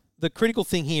 Now, the critical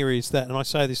thing here is that, and I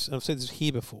say this, I've said this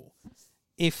here before,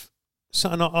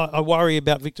 and I worry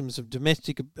about victims of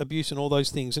domestic abuse and all those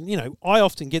things. And, I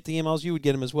often get the emails, you would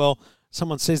get them as well.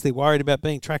 Someone says they're worried about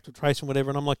being tracked or traced and whatever,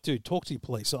 and I'm like, dude, talk to your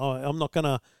police. I'm not going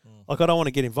to, I don't want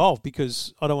to get involved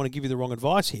because I don't want to give you the wrong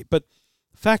advice here. But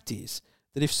the fact is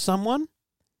that if someone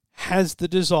has the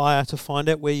desire to find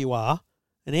out where you are,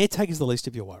 an AirTag is the least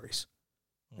of your worries.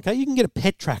 Okay, you can get a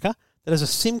pet tracker that has a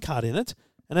SIM card in it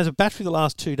and has a battery the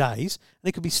last 2 days, and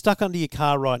it could be stuck under your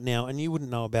car right now, and you wouldn't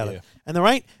know about it.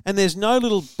 And there's no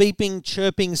little beeping,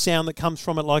 chirping sound that comes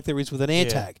from it like there is with an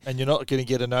AirTag. Yeah. And you're not going to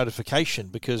get a notification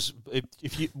because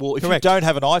if you don't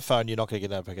have an iPhone, you're not going to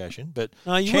get a notification. But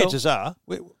chances are,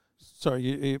 we're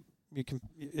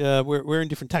in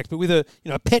different tacks. But with a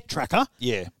pet tracker,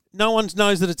 no one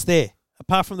knows that it's there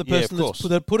apart from the person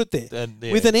that put it there.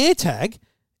 With an AirTag,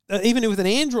 even with an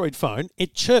Android phone,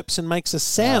 it chirps and makes a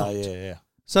sound.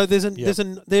 So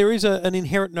there is an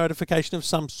inherent notification of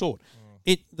some sort.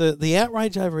 The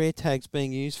outrage over AirTags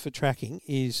being used for tracking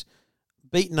is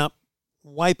beaten up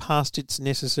way past its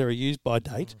necessary use by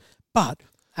date, but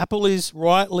Apple is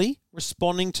rightly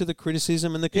responding to the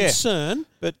criticism and the concern,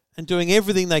 and doing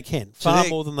everything they can, far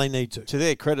more than they need to. To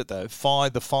their credit, though,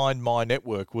 the Find My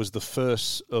network was the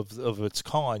first of its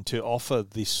kind to offer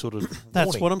this sort of That's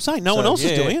warning. what I'm saying. No one else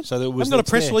is doing it. So I've got a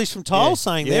press release from Tile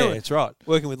saying they're that's right.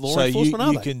 working with law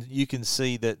enforcement. You can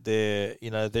see that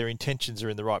their intentions are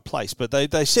in the right place. But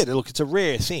they said, look, it's a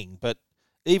rare thing, but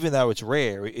even though it's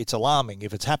rare, it's alarming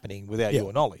if it's happening without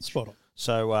your knowledge. Spot on.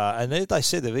 So, and they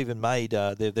said they've even made,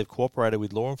 they've cooperated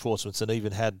with law enforcement and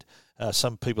even had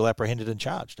some people apprehended and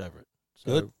charged over it.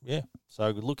 So, good. Yeah. So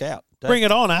look out. Bring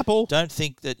it on, Apple. Don't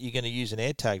think that you're going to use an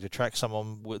AirTag to track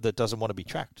someone that doesn't want to be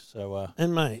tracked. So,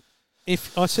 and mate,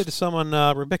 if I said to someone,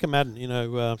 Rebecca Madden,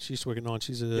 she used to work at 9.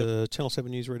 She's a Channel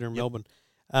 7 newsreader in Melbourne.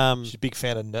 She's a big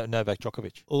fan of Novak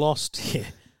Djokovic.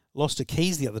 Lost her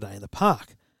keys the other day in the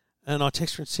park. And I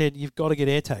texted her and said, you've got to get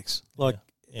AirTags.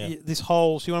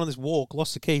 She went on this walk,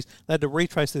 lost the keys. They had to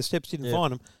retrace their steps, didn't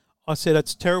find them. I said,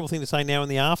 it's a terrible thing to say now in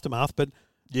the aftermath, but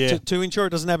Yeah. to ensure it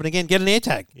doesn't happen again, get an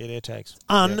AirTag. Get AirTags.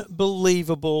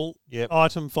 Unbelievable Yep.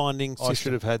 item finding system. I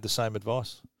should have had the same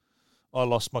advice. I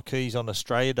lost my keys on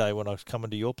Australia Day when I was coming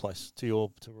to your place to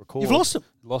record. You've lost them?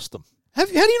 Lost them. How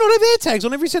do you not have AirTags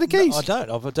on every set of keys? No, I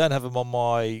don't. I don't have them on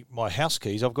my house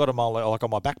keys. I've got them on on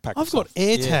my backpack. I've got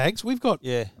AirTags. We've got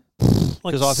like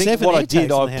because I think what I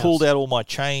did, I pulled out all my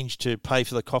change to pay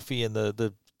for the coffee and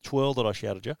the twirl that I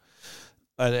shouted you,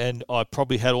 and I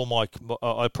probably had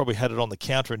I probably had it on the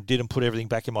counter and didn't put everything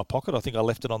back in my pocket. I think I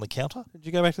left it on the counter. Did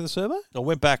you go back to the servo? I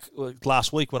went back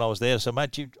last week when I was there. So,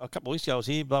 mate, a couple of weeks ago I was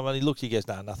here, but when he looked, he goes,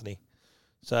 "No, nothing here."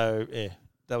 So, yeah,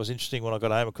 that was interesting. When I got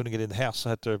home, I couldn't get in the house. I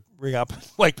had to ring up,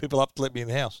 wake people up to let me in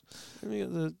the house. Have you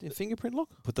got the fingerprint lock?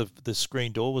 But the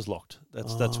screen door was locked.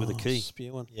 That's with the key.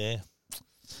 Spewing. Yeah.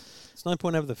 There's no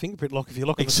point having the fingerprint lock if you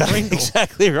lock the Exactly, screen door.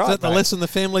 exactly right. Is that the mate. lesson the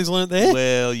family's learnt there?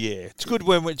 Well, yeah, it's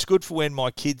good for when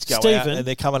my kids go out Stephen. and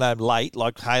they're coming home late.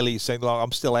 Like Haley's saying, like,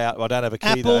 I'm still out. I don't have a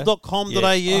key. Apple.com.au,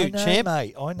 I know, champ.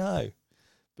 mate. I know.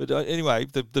 But anyway,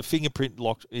 the fingerprint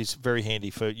lock is very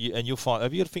handy for you, and you'll find.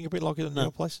 Have you got a fingerprint lock in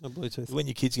your place? No Bluetooth. When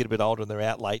your kids get a bit older and they're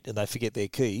out late and they forget their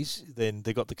keys, then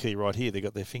they've got the key right here. They've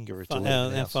got their finger.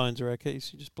 Our phones are our keys.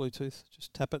 You just Bluetooth.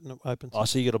 Just tap it and it opens. Oh,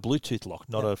 so you got a Bluetooth lock,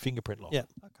 not a fingerprint lock. Yeah.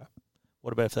 Okay.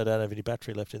 What about if they don't have any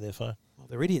battery left in their phone? Oh,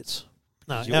 they're idiots.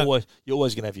 No, You're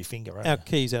always going to have your finger, aren't our you?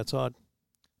 keys outside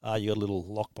You got a little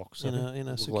lockbox in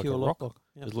a secure like lockbox.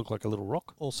 Does it look like a little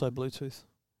rock? Also Bluetooth.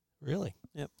 Really?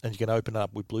 Yep. And you can open it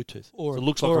up with Bluetooth. Or so it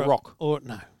looks like a rock. Or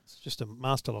no, it's just a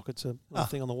master lock. It's a little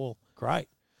thing on the wall. Great.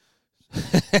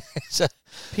 So,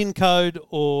 PIN code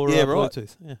or Yeah, right.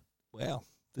 Bluetooth. Yeah. wow.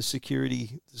 The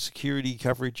security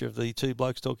coverage of the Two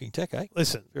Blokes Talking Tech, eh?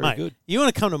 Listen, Very mate, good. you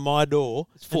want to come to my door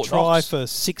and Fort try Knox. for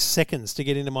 6 seconds to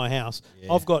get into my house.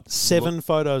 Yeah. I've got 7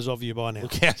 photos of you by now.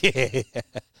 Look out, yeah.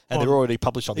 And they're already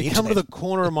published on the You internet. come to the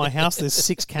corner of my house, there's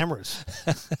 6 cameras.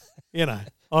 You know,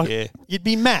 Yeah. you'd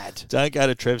be mad. Don't go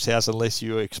to Trev's house unless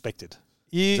you're expected.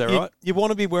 Is that right? You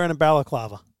want to be wearing a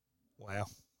balaclava. Wow.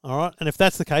 All right? And if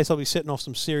that's the case, I'll be setting off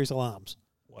some serious alarms.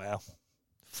 Wow.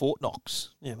 Fort Knox.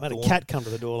 Yeah, mate, a cat come to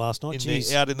the door last night.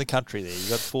 Jeez. Out in the country there. You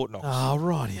got Fort Knox. Oh,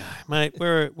 rightio. Mate,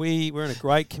 we're in a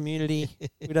great community.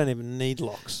 We don't even need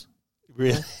locks.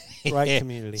 Really? Great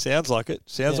community. Sounds like it.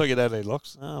 Sounds like you don't need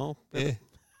locks. Oh, Yeah.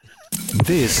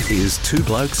 This is Two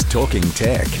Blokes Talking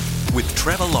Tech with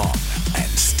Trevor Long and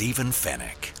Stephen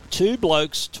Fennick. Two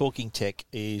Blokes Talking Tech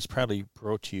is proudly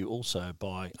brought to you also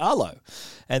by Arlo.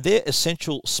 And their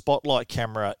essential spotlight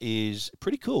camera is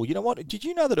pretty cool. You know what? Did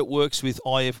you know that it works with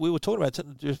we were talking about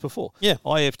it just before. Yeah.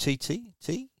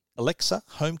 IFTTT, Alexa,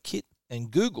 HomeKit,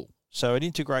 and Google. So it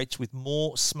integrates with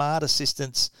more smart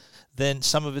assistants than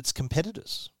some of its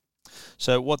competitors.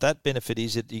 So what that benefit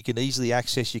is that you can easily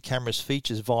access your camera's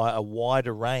features via a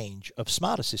wider range of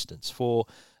smart assistants for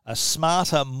a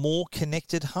smarter, more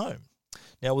connected home.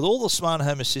 Now, with all the smart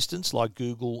home assistants like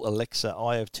Google, Alexa,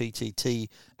 IFTTT,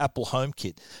 Apple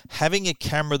HomeKit, having a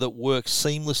camera that works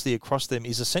seamlessly across them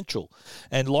is essential,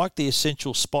 and like the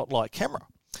essential Spotlight camera.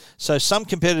 So some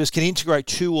competitors can integrate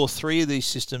 2 or 3 of these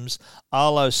systems.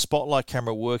 Arlo's Spotlight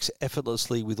camera works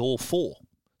effortlessly with all 4,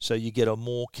 so you get a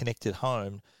more connected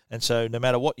home. And so no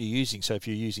matter what you're using, so if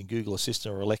you're using Google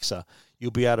Assistant or Alexa,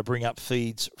 you'll be able to bring up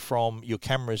feeds from your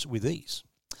cameras with ease.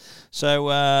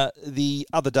 So the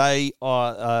other day,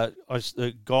 a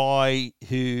guy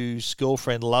whose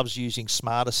girlfriend loves using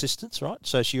smart assistants, right?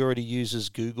 So she already uses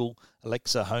Google,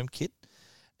 Alexa, HomeKit,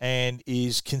 and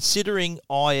is considering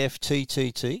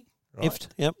IFTTT. Right? IFT,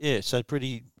 yep. Yeah, so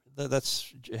pretty.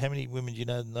 That's how many women do you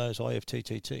know knows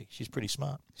IFTTT? She's pretty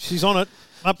smart. She's on it.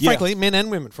 Frankly, men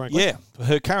and women, frankly. Yeah.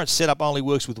 Her current setup only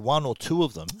works with 1 or 2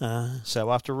 of them.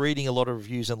 So After reading a lot of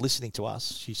reviews and listening to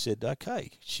us, she said, okay,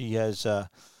 she has, they're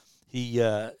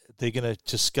going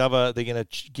to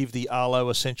give the Arlo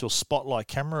Essential Spotlight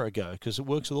camera a go because it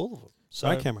works with all of them. So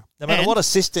great camera. No matter And what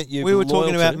assistant you we were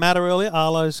talking about Matter earlier.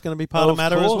 Arlo's going to be part of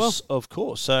Matter as well. Of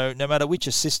course. So no matter which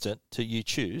assistant you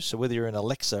choose, so whether you're an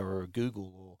Alexa or a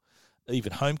Google or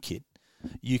even HomeKit,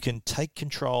 you can take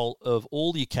control of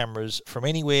all your cameras from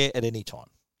anywhere at any time.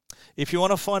 If you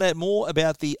want to find out more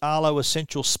about the Arlo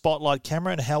Essential Spotlight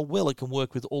camera and how well it can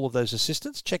work with all of those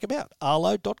assistants, check them out,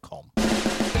 arlo.com.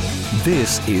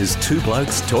 This is Two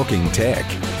Blokes Talking Tech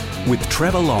with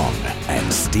Trevor Long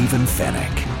and Stephen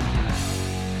Fennick.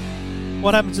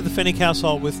 What happens to the Fennick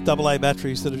household with AA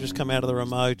batteries that have just come out of the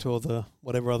remote or the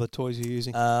whatever other toys you're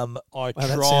using? I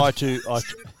try to...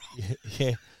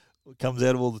 Yeah, it comes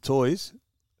out of all the toys.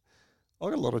 I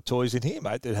got a lot of toys in here,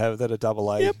 mate, that are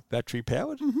AA battery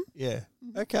powered. Mm-hmm. Yeah.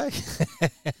 Okay.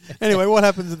 Anyway, what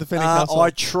happens at the Fenwick household?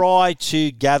 I try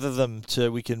to gather them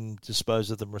so we can dispose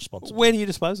of them responsibly. Where do you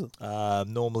dispose of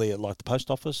them? Normally at like the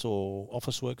post office or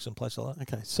Office Works and places like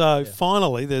that. Okay, so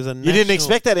finally there's a You didn't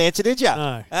expect that answer, did you?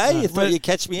 No. Hey, no. you thought you'd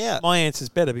catch me out. My answer's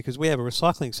better because we have a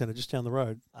recycling centre just down the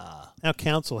road. Our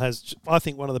council has, I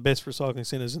think, one of the best recycling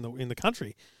centres in the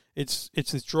country. It's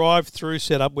this drive-through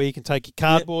setup where you can take your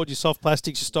cardboard, your soft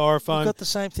plastics, your styrofoam. We've got the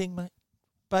same thing, mate.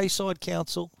 Bayside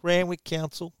Council, Randwick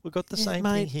Council, we've got the same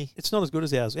thing here. It's not as good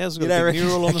as ours. Ours has got a big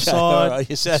mural on the side. Right,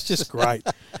 it's just great.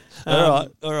 All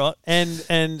right.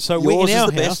 And so Yours in our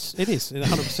is the house, best. it is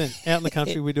 100%. Out in the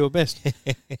country, we do our best.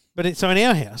 But so in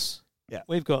our house,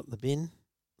 we've got the bin,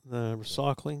 the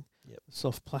recycling, the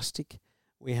soft plastic.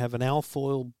 We have an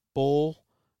alfoil ball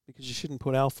because you shouldn't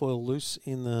put alfoil loose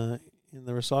in the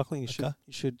recycling.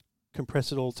 You should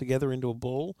compress it all together into a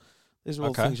ball. These are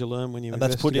all things you learn when you investigate.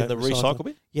 And that's put in the recycle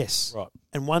bin? Yes. Right.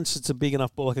 And once it's a big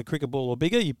enough ball, like a cricket ball or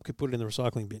bigger, you could put it in the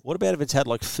recycling bin. What about if it's had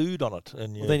like food on it?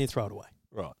 Well, then you throw it away.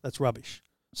 Right. That's rubbish.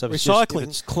 So recycling,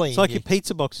 it's clean. It's like your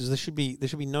pizza boxes. There should be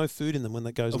no food in them when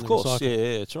that goes in the recycling. Of course,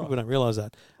 yeah, that's right. People don't realise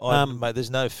that. Mate, there's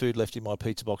no food left in my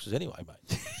pizza boxes anyway,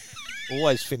 mate.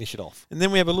 Always finish it off. And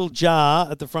then we have a little jar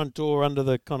at the front door under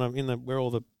the kind of where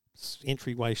all the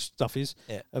entryway stuff is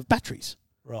of batteries.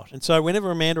 Right. And so whenever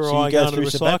Amanda or so I go to the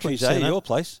recycling centre, your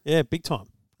place, big time.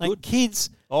 Good. Like kids.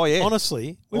 Oh yeah.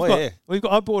 Honestly, we've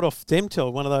got. I bought off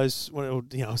Demtel one of those.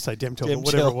 I say Demtel, but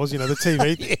whatever it was. The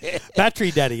TV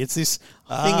battery daddy. It's this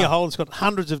thing you hold. It's got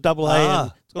hundreds of AA.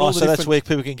 And it's got all so that's where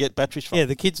people can get batteries from. Yeah,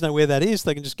 the kids know where that is.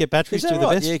 They can just get batteries. Do the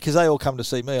best. Yeah, because they all come to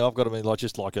see me. I've got them in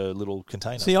just like a little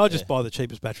container. See, I just buy the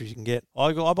cheapest batteries you can get.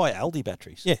 I buy Aldi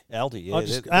batteries. Yeah, Aldi. Yeah,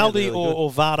 Aldi really or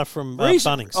Vada from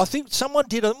Bunnings. I think someone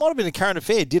did. It might have been a current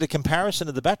affair. Did a comparison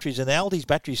of the batteries, and Aldi's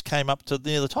batteries came up to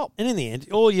near the top. And in the end,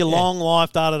 all your long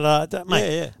life,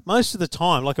 mate. Most of the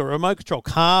time, like a remote control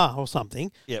car or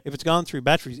something, if it's going through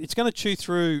batteries, it's going to chew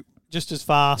through just as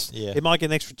fast. Yeah. It might get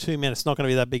an extra 2 minutes. It's not going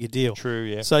to be that big a deal. True.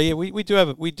 Yeah. So we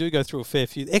do go through a fair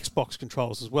few Xbox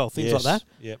controls as well, things like that.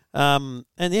 Yep. And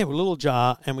we're a little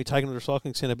jar, and we take them to the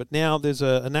recycling centre. But now there's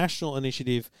a national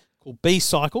initiative called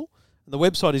B-Cycle, and the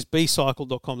website is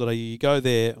bcycle.com.au. You go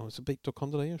there. Oh, is it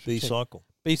b.com.au? B-Cycle.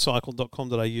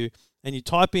 bcycle.com.au, and you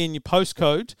type in your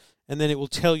postcode, and then it will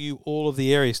tell you all of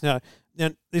the areas. Now,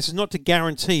 this is not to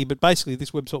guarantee, but basically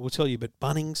this website will tell you. But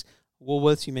Bunnings,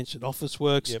 Woolworths, you mentioned Office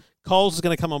Works. Yep. Coles is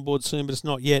going to come on board soon, but it's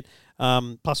not yet.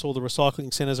 Plus all the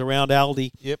recycling centres around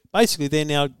Aldi. Yep. Basically, they're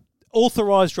now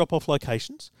authorised drop-off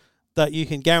locations that you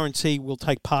can guarantee will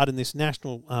take part in this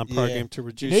national program to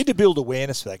reduce. You need to build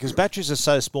awareness for that because batteries are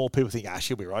so small. People think,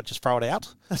 she'll be right. Just throw it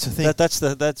out. That's the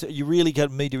thing. That's you really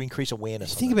need to increase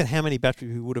awareness. Think about how many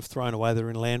batteries we would have thrown away that are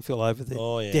in landfill over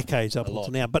the decades up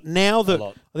until now. But now that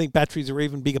I think batteries are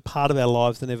even bigger part of our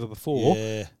lives than ever before,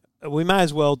 we may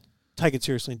as well take it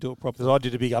seriously and do it properly. Because I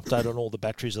did a big update on all the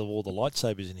batteries of all the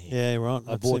lightsabers in here. Yeah, right.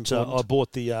 I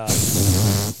bought the.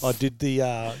 I did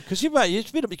the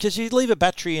because you leave a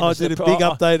battery in. I did a big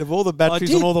update of all the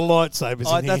batteries on all the lightsabers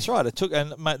in here. That's right. It took the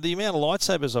amount of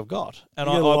lightsabers I've got, and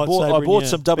I bought bought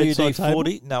some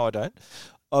WD-40. No, I don't.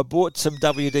 I bought some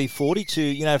WD-40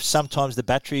 to sometimes the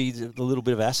battery a little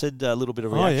bit of acid, a little bit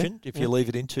of reaction if you leave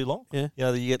it in too long. Yeah.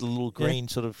 You get a little green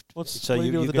sort of. What do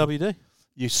you do with the WD?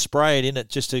 You spray it in it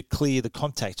just to clear the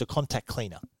contact. It's a contact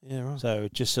cleaner. Yeah, right. So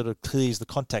it just sort of clears the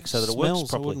contact so that it works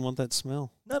properly. I wouldn't want that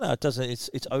smell. No, it doesn't.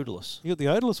 It's odorless. You got the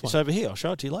odorless one? It's over here. I'll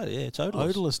show it to you later. Yeah, it's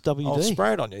odorless. Odorless WD. I'll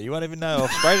spray it on you. You won't even know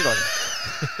I've sprayed it on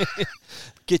you.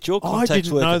 Get your contacts I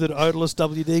didn't working. know that odorless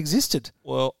WD existed.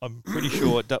 Well, I'm pretty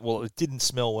sure it didn't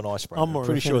smell when I sprayed it. I'm more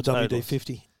pretty sure it's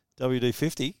WD-50.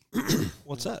 WD-50?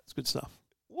 What's that? It's good stuff.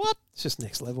 What? It's just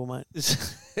next level, mate.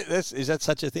 Is that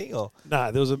such a thing? Or no,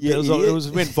 it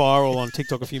went viral on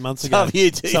TikTok a few months ago.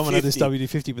 Someone had this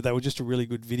WD-50, but they were just a really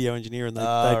good video engineer, and they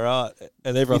right,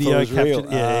 and everyone thought it was real.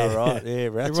 Right,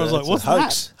 everyone's like, "What's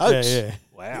hoax? That? Hoax? Yeah.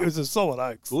 Wow, it was a solid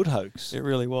hoax. Good hoax. It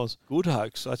really was. Good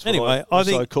hoax. That's anyway. I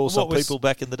think I call some people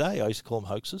back in the day. I used to call them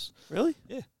hoaxes. Really?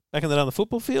 Yeah. Back in the day on the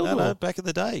football field? No, back in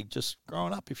the day, just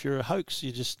growing up. If you're a hoax,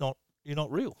 you're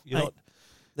not real. You're not.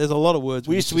 There's a lot of words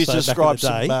we used to describe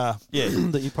some, that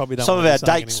you probably don't. Some of our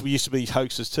dates anymore. we used to be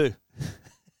hoaxes too.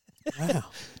 Wow.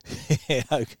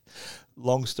 Yeah,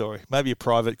 long story. Maybe a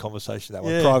private conversation. That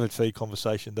one, Yeah. private feed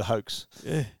conversation. The hoax.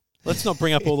 Yeah. Let's not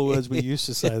bring up all the words we used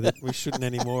to say that we shouldn't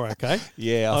anymore. Okay.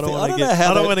 Yeah, I don't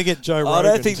want to get Joe Rogan. I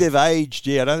don't think they've aged.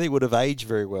 Yeah, I don't think it would have aged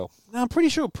very well. No, I'm pretty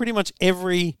sure pretty much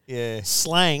every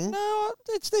slang. No,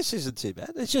 this isn't too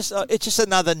bad. It's just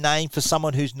another name for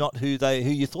someone who's not who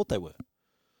you thought they were.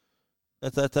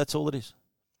 That's all it is.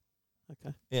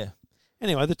 Okay. Yeah.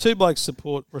 Anyway, the two blokes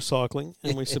support recycling,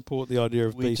 and we support the idea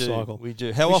of B-cycle. We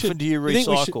do. How often do you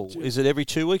recycle? Is it every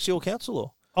 2 weeks, your council,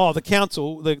 or? Oh, the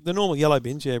council, the normal yellow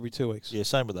bins, every 2 weeks. Yeah,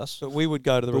 same with us. But we would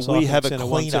go to the recycling centre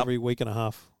once every week and a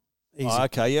half. Easy. Oh,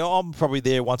 okay, yeah, I'm probably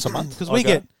there once a month. Because we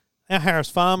get our Harris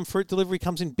Farm fruit delivery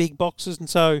comes in big boxes, and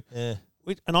so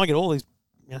and I get all these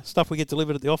stuff we get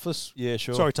delivered at the office. Yeah,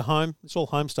 sure. Sorry, to home. It's all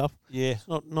home stuff. Yeah. It's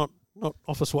not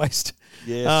office waste.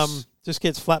 Yes. Just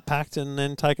gets flat packed and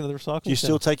then taken to the recycling. Do you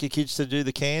still take your kids to do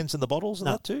the cans and the bottles and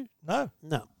that too? No.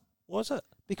 Why is that?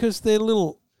 Because they're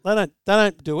little. They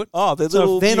don't do it. Oh, they're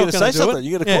little. They're not going to do it.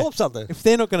 You're going to call them something. If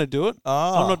they're not going to do it,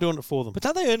 I'm not doing it for them. But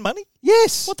don't they earn money?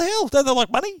 Yes. What the hell? Don't they like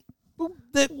money? Well,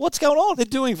 what's going on? They're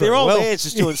doing very Their old well. man's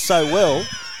just doing so well,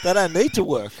 they don't need to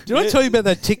work. Did I tell you about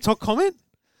that TikTok comment?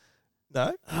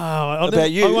 No. Oh,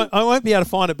 about you? I won't be able to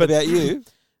find it. But about you?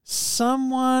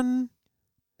 Someone,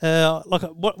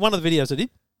 one of the videos I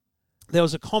did, there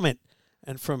was a comment,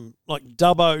 and from like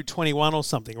Dubbo21 or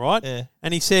something, right? Yeah.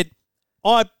 And he said,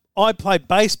 I played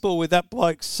baseball with that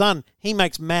bloke's son. He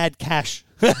makes mad cash.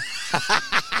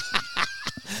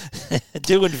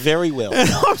 Doing very well. And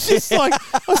I was just like,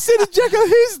 I said to Jacko,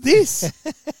 who's this?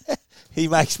 He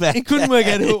makes mad. He couldn't work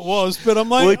out who it was, but I'm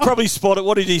like, well, he probably spotted.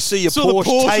 What did he see? Your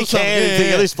Porsche Taycan and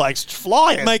think, this bloke's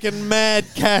flying, making mad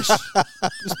cash,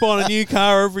 just buying a new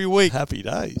car every week. Happy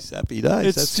days, happy days.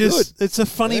 It's That's just, good. It's a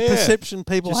funny perception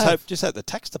people have. Just hope the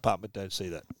tax department don't see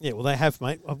that. Yeah, well, they have,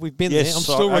 mate. We've been there. I'm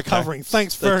still recovering.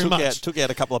 Thanks very much. Took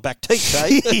out a couple of back teeth,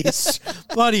 eh? Yes.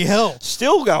 Bloody hell.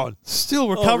 Still going. Still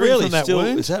recovering from that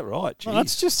wound. Is that right? Well,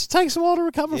 it takes a while to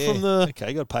recover from the... Okay,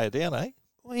 you got to pay it down, eh?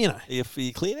 Well, you know. Are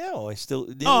you clear now, or still?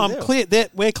 I'm clear.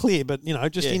 We're clear, but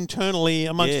just internally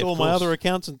amongst all my other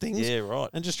accounts and things. Yeah, right.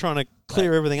 And just trying to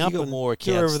clear everything up and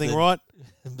do everything right.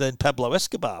 Than Pablo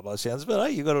Escobar, by the sounds of it.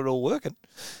 Hey, you got it all working.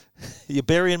 You're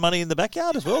burying money in the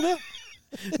backyard as well now.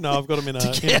 No, I've got them in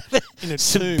a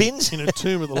tomb. Bins? In a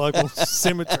tomb at the local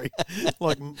cemetery,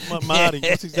 like Marty.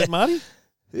 What's his name? Marty?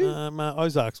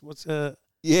 Ozarks. What's Marty.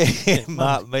 Yeah,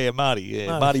 Marty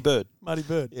Bird. Marty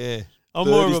Bird. Yeah. I'm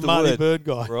more of a Marty Bird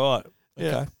guy. Right.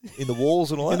 Okay. In the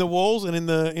walls and all that? In the walls and in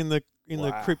the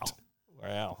crypt.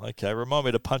 Wow. Okay. Remind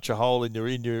me to punch a hole in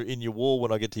your wall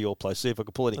when I get to your place. See if I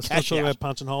can pull any cash out. About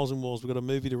punching holes in walls. We've got a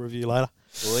movie to review later.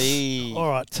 Wee. All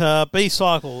right.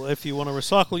 B-Cycle. If you want to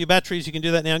recycle your batteries, you can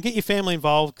do that now. And get your family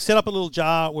involved. Set up a little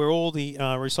jar where all the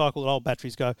recycled old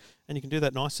batteries go. And you can do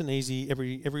that nice and easy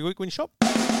every week when you shop.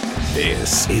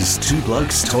 This is Two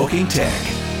Blokes Talking Tech.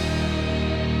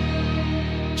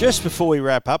 Just before we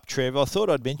wrap up, Trev, I thought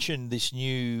I'd mention this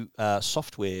new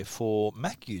software for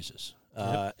Mac users.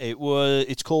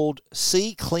 It's called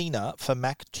C Cleaner for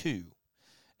Mac 2.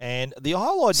 And the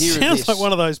whole idea of this... Sounds like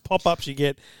one of those pop-ups you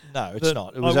get. No, it's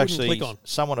not. It was actually...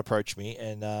 Someone approached me,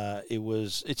 and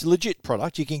it's a legit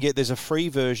product. You can get... There's a free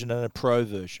version and a pro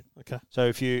version. Okay. So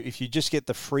if you just get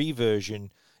the free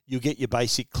version, you'll get your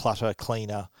basic clutter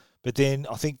cleaner. But then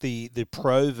I think the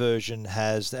pro version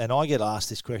has, and I get asked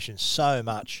this question so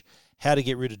much, how to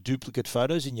get rid of duplicate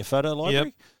photos in your photo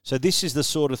library. Yep. So this is the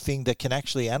sort of thing that can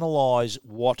actually analyze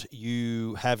what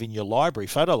you have in your library,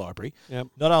 photo library,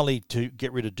 not only to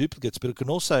get rid of duplicates, but it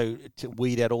can also to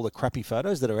weed out all the crappy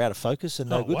photos that are out of focus and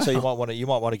no good. Wow. So you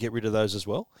might want to get rid of those as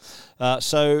well.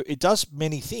 So it does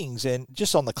many things, and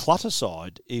just on the clutter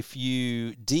side, if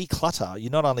you declutter, you're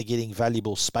not only getting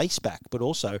valuable space back, but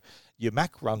also your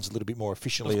Mac runs a little bit more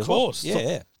efficiently as well. Of course.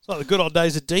 Yeah. It's like the good old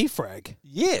days of defrag.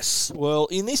 Yes. Well,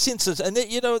 in this instance, and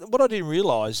what I didn't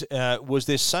realise was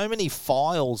there's so many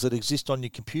files that exist on your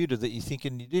computer that you're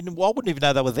thinking I wouldn't even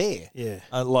know they were there. Yeah.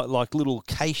 Like little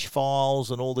cache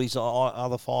files and all these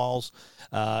other files.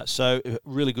 So a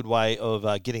really good way of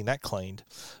getting that cleaned.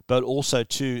 But also,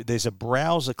 too, there's a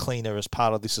browser cleaner as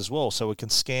part of this as well. So we can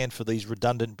scan for these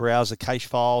redundant browser cache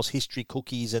files, history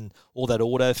cookies, and all that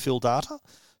autofill data.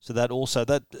 So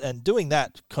and doing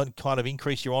that can kind of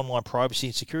increase your online privacy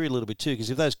and security a little bit too,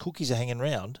 because if those cookies are hanging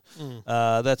around,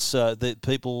 that's the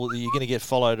people you're going to get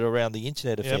followed around the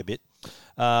internet a fair bit.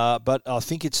 But I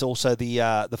think it's also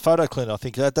the photo cleaner. I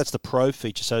think that's the pro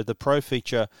feature. So the pro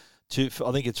feature, I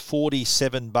think it's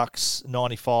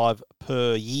 $47.95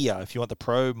 per year if you want the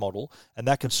pro model, and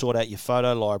that can sort out your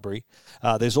photo library.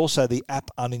 There's also the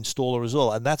app uninstaller as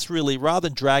well, and that's really, rather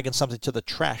than dragging something to the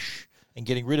trash and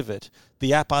getting rid of it,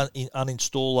 the app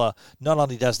uninstaller not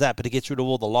only does that, but it gets rid of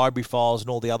all the library files and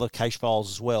all the other cache files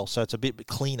as well. So it's a bit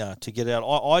cleaner to get out.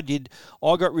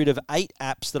 I got rid of 8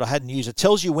 apps that I hadn't used. It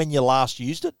tells you when you last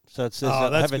used it. So it says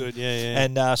that's good. Yeah.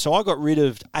 And so I got rid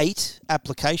of 8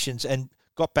 applications and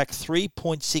got back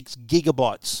 3.6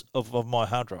 gigabytes of my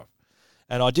hard drive.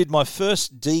 And I did my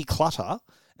first declutter,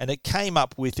 and it came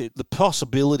up with it. The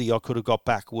possibility I could have got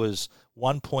back was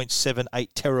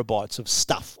 1.78 terabytes of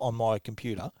stuff on my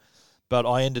computer. But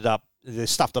I ended up,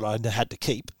 there's stuff that I had to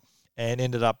keep, and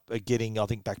ended up getting, I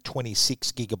think, back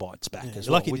 26 gigabytes back as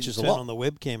well, lucky which is a turn lot. on the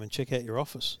webcam and check out your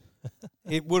office.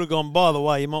 It would have gone, by the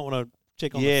way, you might want to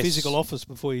check on the physical office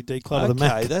before you declutter the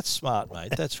Mac. Okay, that's smart,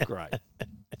 mate. That's great.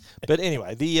 But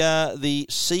anyway, the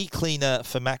C Cleaner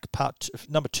for Mac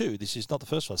number 2. This is not the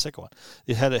first one, the second one.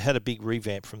 It had a big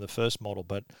revamp from the first model.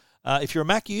 But if you're a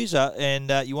Mac user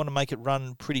and you want to make it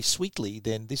run pretty sweetly,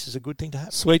 then this is a good thing to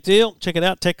have. Sweet deal. Check it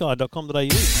out,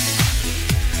 techguide.com.au.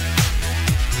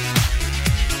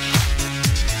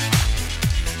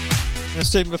 Now,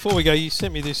 Stephen, before we go, you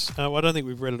sent me this. I don't think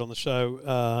we've read it on the show.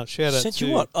 Shout out Sent to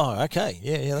you what? Oh, okay.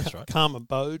 Yeah, that's right. Calm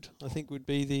Abode, I think would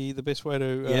be the best way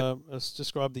to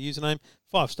describe the username.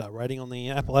 5-star rating on the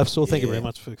Apple App Store. Thank you very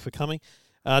much for coming.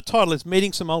 Title is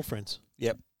Meeting Some Old Friends.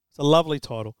 Yep. It's a lovely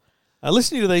title.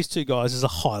 Listening to these two guys is a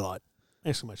highlight.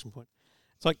 Exclamation point.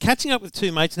 It's like catching up with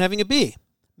two mates and having a beer.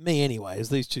 Me anyway, as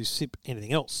these two sip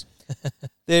anything else.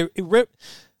 I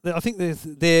think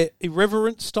their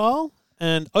irreverent style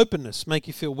and openness make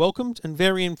you feel welcomed and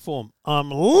very informed.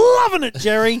 I'm loving it,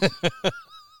 Jerry.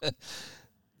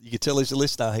 You can tell he's a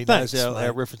listener. He Thanks, knows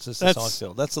our references to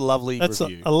Seinfeld. That's a lovely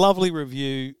review. A lovely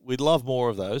review. We'd love more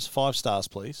of those. 5 stars,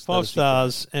 please. 5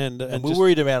 stars. And we'll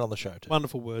read them out on the show, too.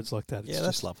 Wonderful words like that.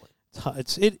 That's lovely.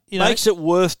 Makes it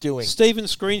worth doing. Stephen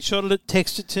screenshotted it,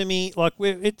 texted it to me. Like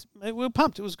we're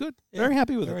pumped. It was good. Very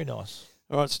happy with it. Very nice.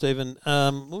 All right, Stephen.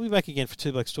 We'll be back again for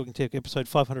Two Blokes Talking Tech, episode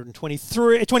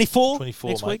 524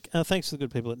 next week. Thanks to the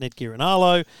good people at Netgear and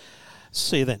Arlo.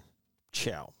 See you then.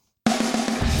 Ciao.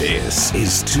 This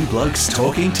is Two Blokes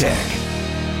Talking Tech.